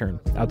lectern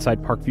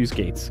outside Parkview's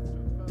gates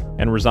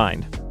and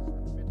resigned.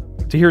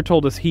 Tahir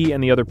told us he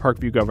and the other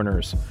Parkview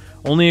governors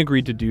only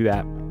agreed to do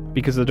that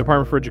because the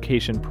Department for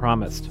Education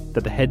promised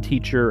that the head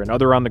teacher and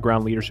other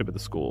on-the-ground leadership of the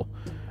school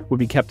would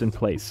be kept in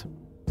place.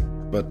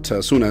 But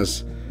as soon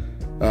as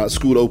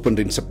school opened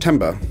in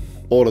September,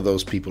 all of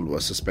those people were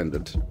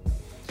suspended.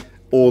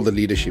 All the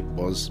leadership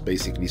was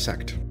basically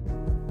sacked.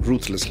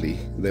 Ruthlessly,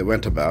 they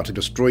went about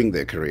destroying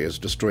their careers,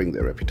 destroying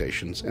their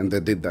reputations, and they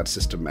did that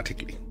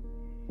systematically.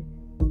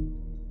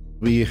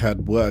 We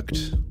had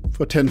worked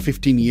for 10,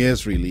 15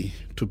 years, really,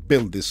 to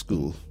build this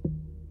school.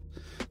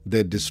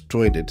 They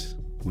destroyed it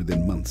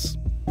within months.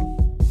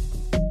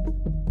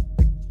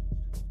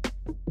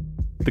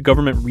 The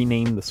government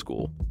renamed the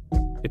school.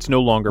 It's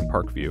no longer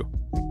Parkview.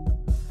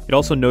 It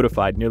also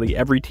notified nearly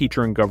every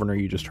teacher and governor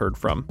you just heard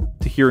from,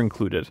 Tahir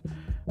included,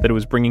 that it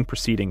was bringing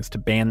proceedings to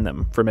ban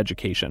them from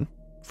education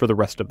for the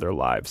rest of their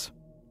lives.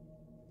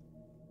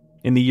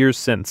 In the years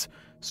since,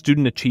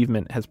 student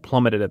achievement has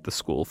plummeted at the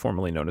school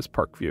formerly known as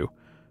Parkview,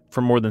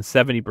 from more than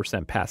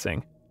 70%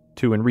 passing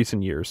to, in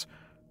recent years,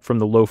 from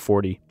the low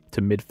 40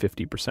 to mid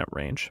 50%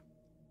 range.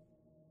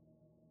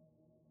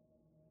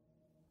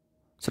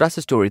 So that's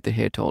the story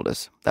Tahir told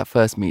us, that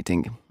first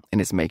meeting in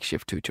his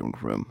makeshift tutoring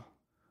room.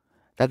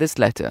 That this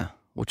letter,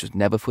 which was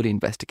never fully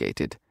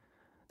investigated,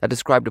 that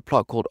described a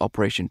plot called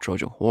Operation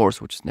Trojan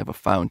Horse, which was never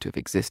found to have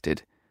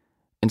existed,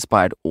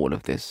 inspired all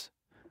of this.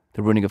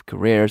 The ruining of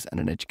careers and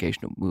an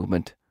educational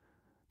movement,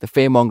 the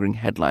fear-mongering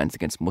headlines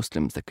against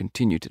Muslims that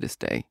continue to this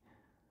day,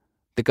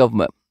 the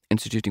government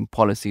instituting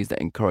policies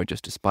that encourage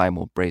us to spy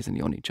more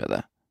brazenly on each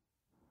other.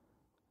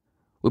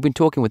 We've been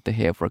talking with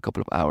Tahir for a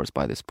couple of hours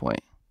by this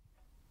point.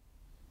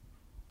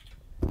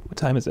 What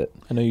time is it?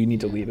 I know you need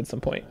to leave at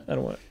some point. I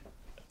don't want.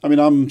 I mean,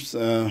 I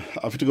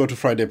have to go to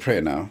Friday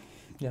prayer now.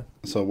 Yeah.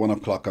 So 1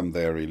 o'clock I'm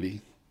there,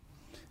 really.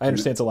 I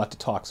understand it's a lot to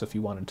talk, so if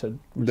you wanted to...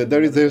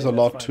 There's a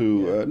lot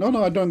to...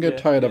 No, I don't get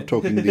tired of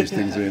talking these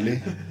things,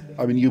 really.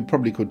 I mean, you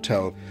probably could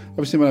tell.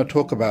 Obviously, when I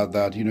talk about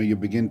that, you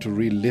begin to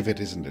relive it,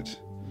 isn't it?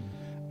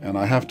 And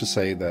I have to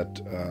say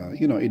that,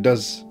 it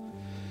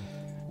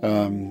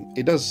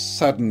does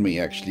sadden me,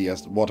 actually,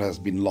 as what has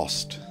been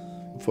lost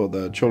for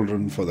the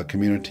children, for the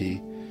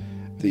community,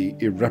 the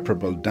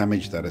irreparable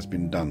damage that has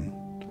been done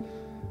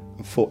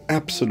for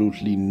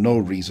absolutely no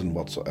reason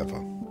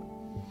whatsoever.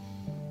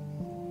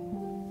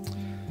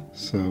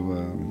 So,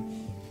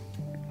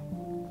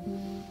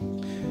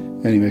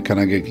 anyway, can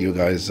I get you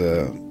guys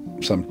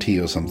some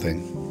tea or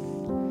something?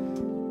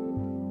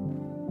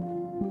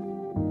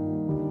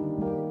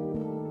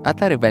 At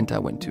that event I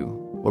went to,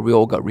 where we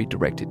all got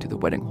redirected to the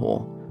wedding hall,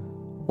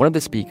 one of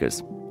the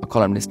speakers, a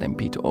columnist named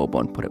Peter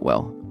Aubon, put it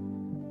well.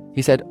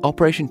 He said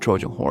Operation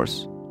Trojan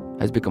Horse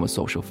has become a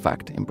social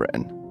fact in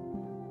Britain.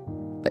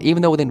 That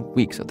even though within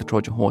weeks of the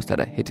Trojan Horse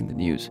letter hitting the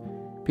news,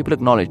 people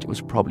acknowledged it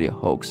was probably a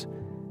hoax,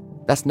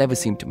 that's never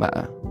seemed to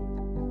matter.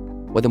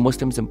 Whether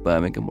Muslims in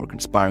Birmingham were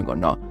conspiring or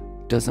not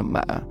doesn't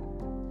matter.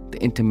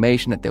 The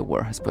intimation that they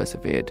were has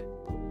persevered.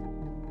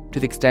 To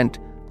the extent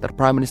that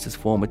Prime Minister's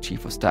former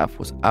Chief of Staff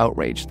was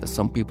outraged that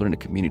some people in the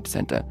community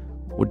centre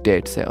would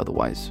dare to say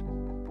otherwise.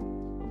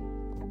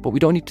 But we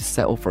don't need to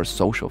settle for a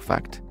social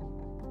fact,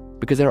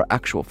 because there are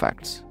actual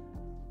facts.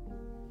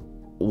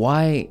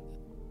 Why,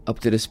 up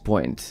to this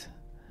point,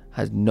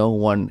 has no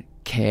one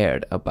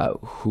cared about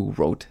who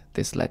wrote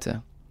this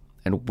letter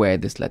and where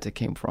this letter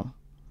came from?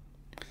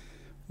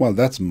 Well,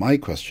 that's my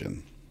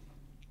question.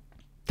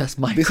 That's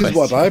my question. This is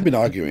what I've been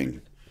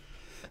arguing.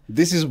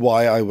 This is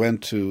why I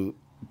went to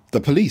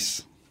the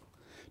police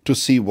to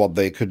see what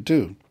they could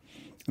do.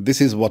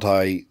 This is what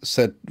I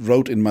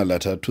wrote in my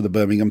letter to the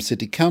Birmingham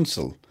City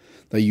Council,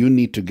 that you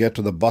need to get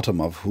to the bottom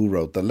of who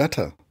wrote the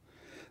letter.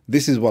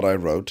 This is what I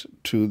wrote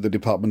to the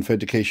Department for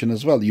Education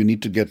as well. You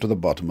need to get to the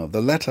bottom of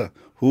the letter.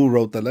 Who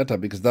wrote the letter?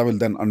 Because that will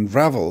then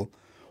unravel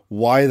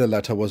why the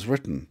letter was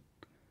written.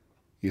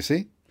 You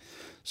see?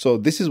 So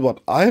this is what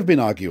I have been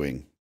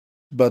arguing.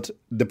 But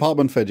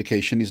Department for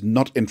Education is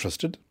not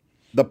interested.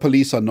 The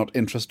police are not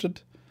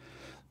interested.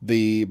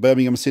 The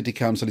Birmingham City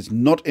Council is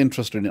not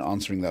interested in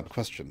answering that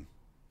question.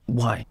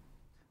 Why?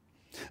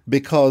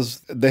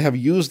 Because they have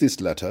used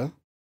this letter,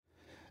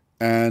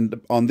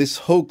 and on this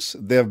hoax,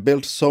 they have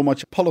built so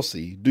much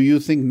policy. Do you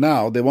think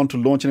now they want to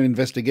launch an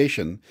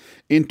investigation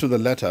into the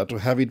letter to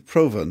have it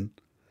proven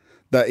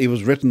that it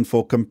was written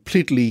for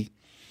completely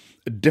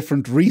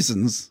different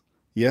reasons?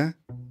 Yeah?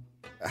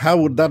 How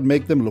would that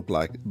make them look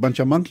like? A bunch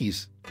of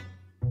monkeys.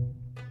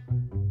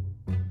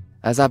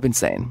 As I've been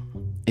saying,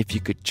 if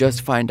you could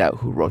just find out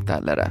who wrote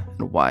that letter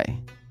and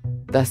why,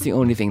 that's the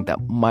only thing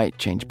that might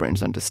change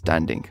Britain's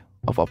understanding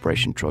of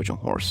Operation Trojan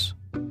Horse.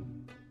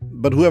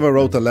 But whoever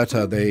wrote the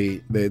letter,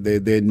 they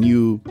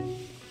knew,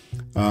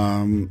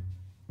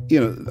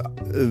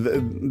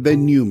 they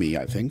knew me,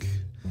 I think.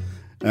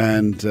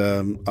 And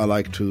I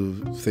like to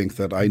think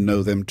that I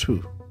know them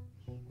too.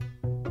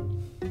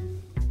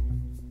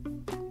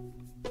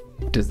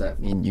 Does that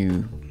mean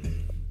you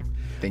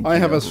think I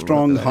have a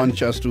strong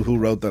hunch as to who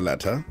wrote the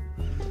letter.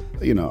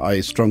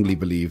 I strongly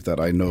believe that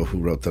I know who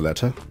wrote the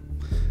letter.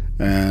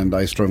 And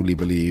I strongly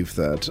believe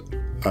that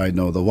I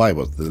know the why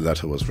the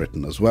letter was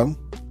written as well.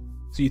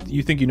 So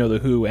you think you know the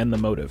who and the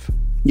motive?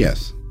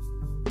 Yes.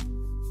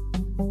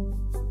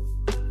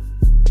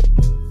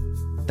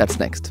 That's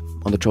next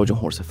on the Trojan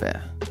Horse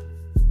affair.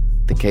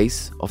 The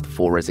case of the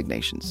 4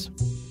 resignations.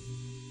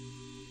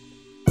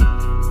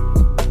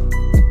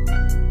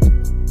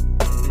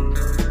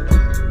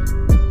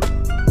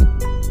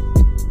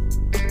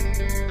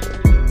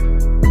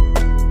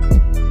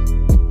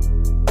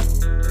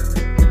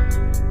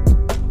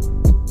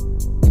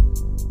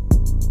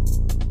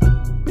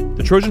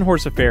 The Trojan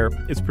Horse Affair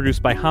is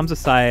produced by Hamza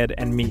Syed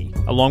and me,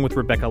 along with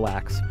Rebecca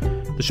Lax.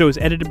 The show is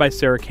edited by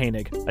Sarah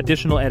Koenig,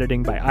 additional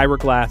editing by Ira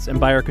Glass, and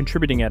by our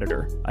contributing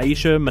editor,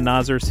 Aisha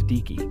Manazar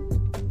Siddiqui.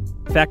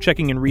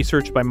 Fact-checking and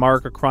research by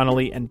Marika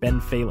Cronley and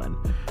Ben Phelan.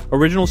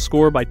 Original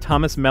score by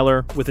Thomas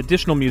Meller, with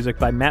additional music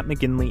by Matt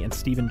McGinley and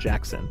Stephen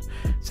Jackson.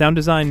 Sound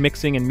design,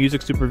 mixing, and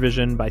music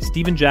supervision by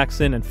Stephen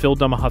Jackson and Phil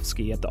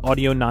Domahufsky at the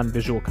Audio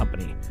Non-Visual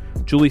Company.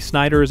 Julie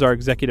Snyder is our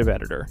executive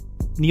editor.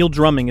 Neil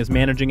Drumming is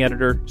managing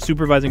editor.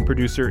 Supervising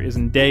producer is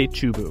Nde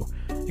Chubu.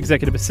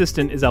 Executive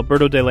assistant is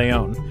Alberto De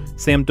Leon.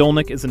 Sam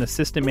Dolnick is an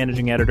assistant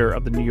managing editor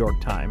of the New York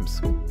Times.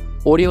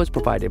 Audio is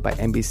provided by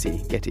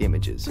NBC Getty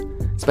Images.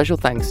 Special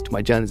thanks to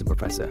my journalism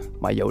professor,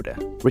 my Yoda,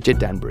 Richard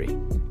Danbury,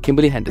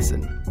 Kimberly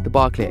Henderson, the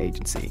Barclay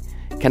Agency,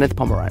 Kenneth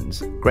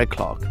Pomeranz, Greg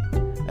Clark,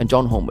 and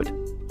John Holmwood,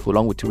 who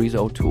along with Teresa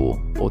O'Toole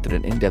authored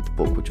an in-depth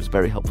book which was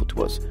very helpful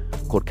to us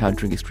called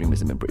Countering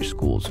Extremism in British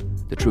Schools,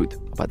 The Truth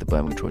About the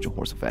Birmingham Trojan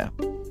Horse Affair.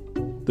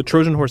 The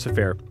Trojan Horse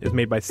Affair is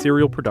made by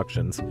Serial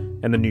Productions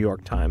and the New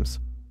York Times.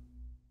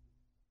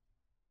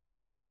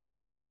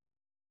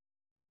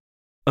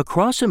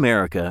 Across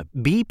America,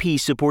 BP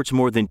supports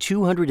more than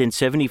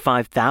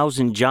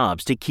 275,000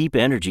 jobs to keep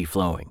energy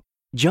flowing.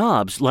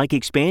 Jobs like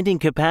expanding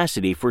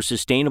capacity for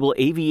sustainable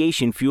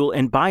aviation fuel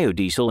and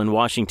biodiesel in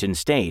Washington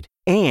state,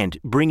 and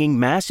bringing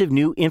massive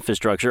new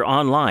infrastructure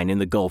online in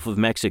the Gulf of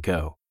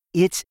Mexico.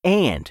 It's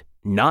and,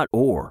 not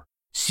or.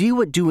 See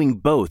what doing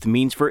both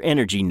means for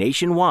energy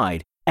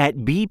nationwide at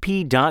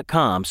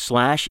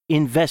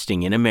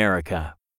bp.com/investing in America.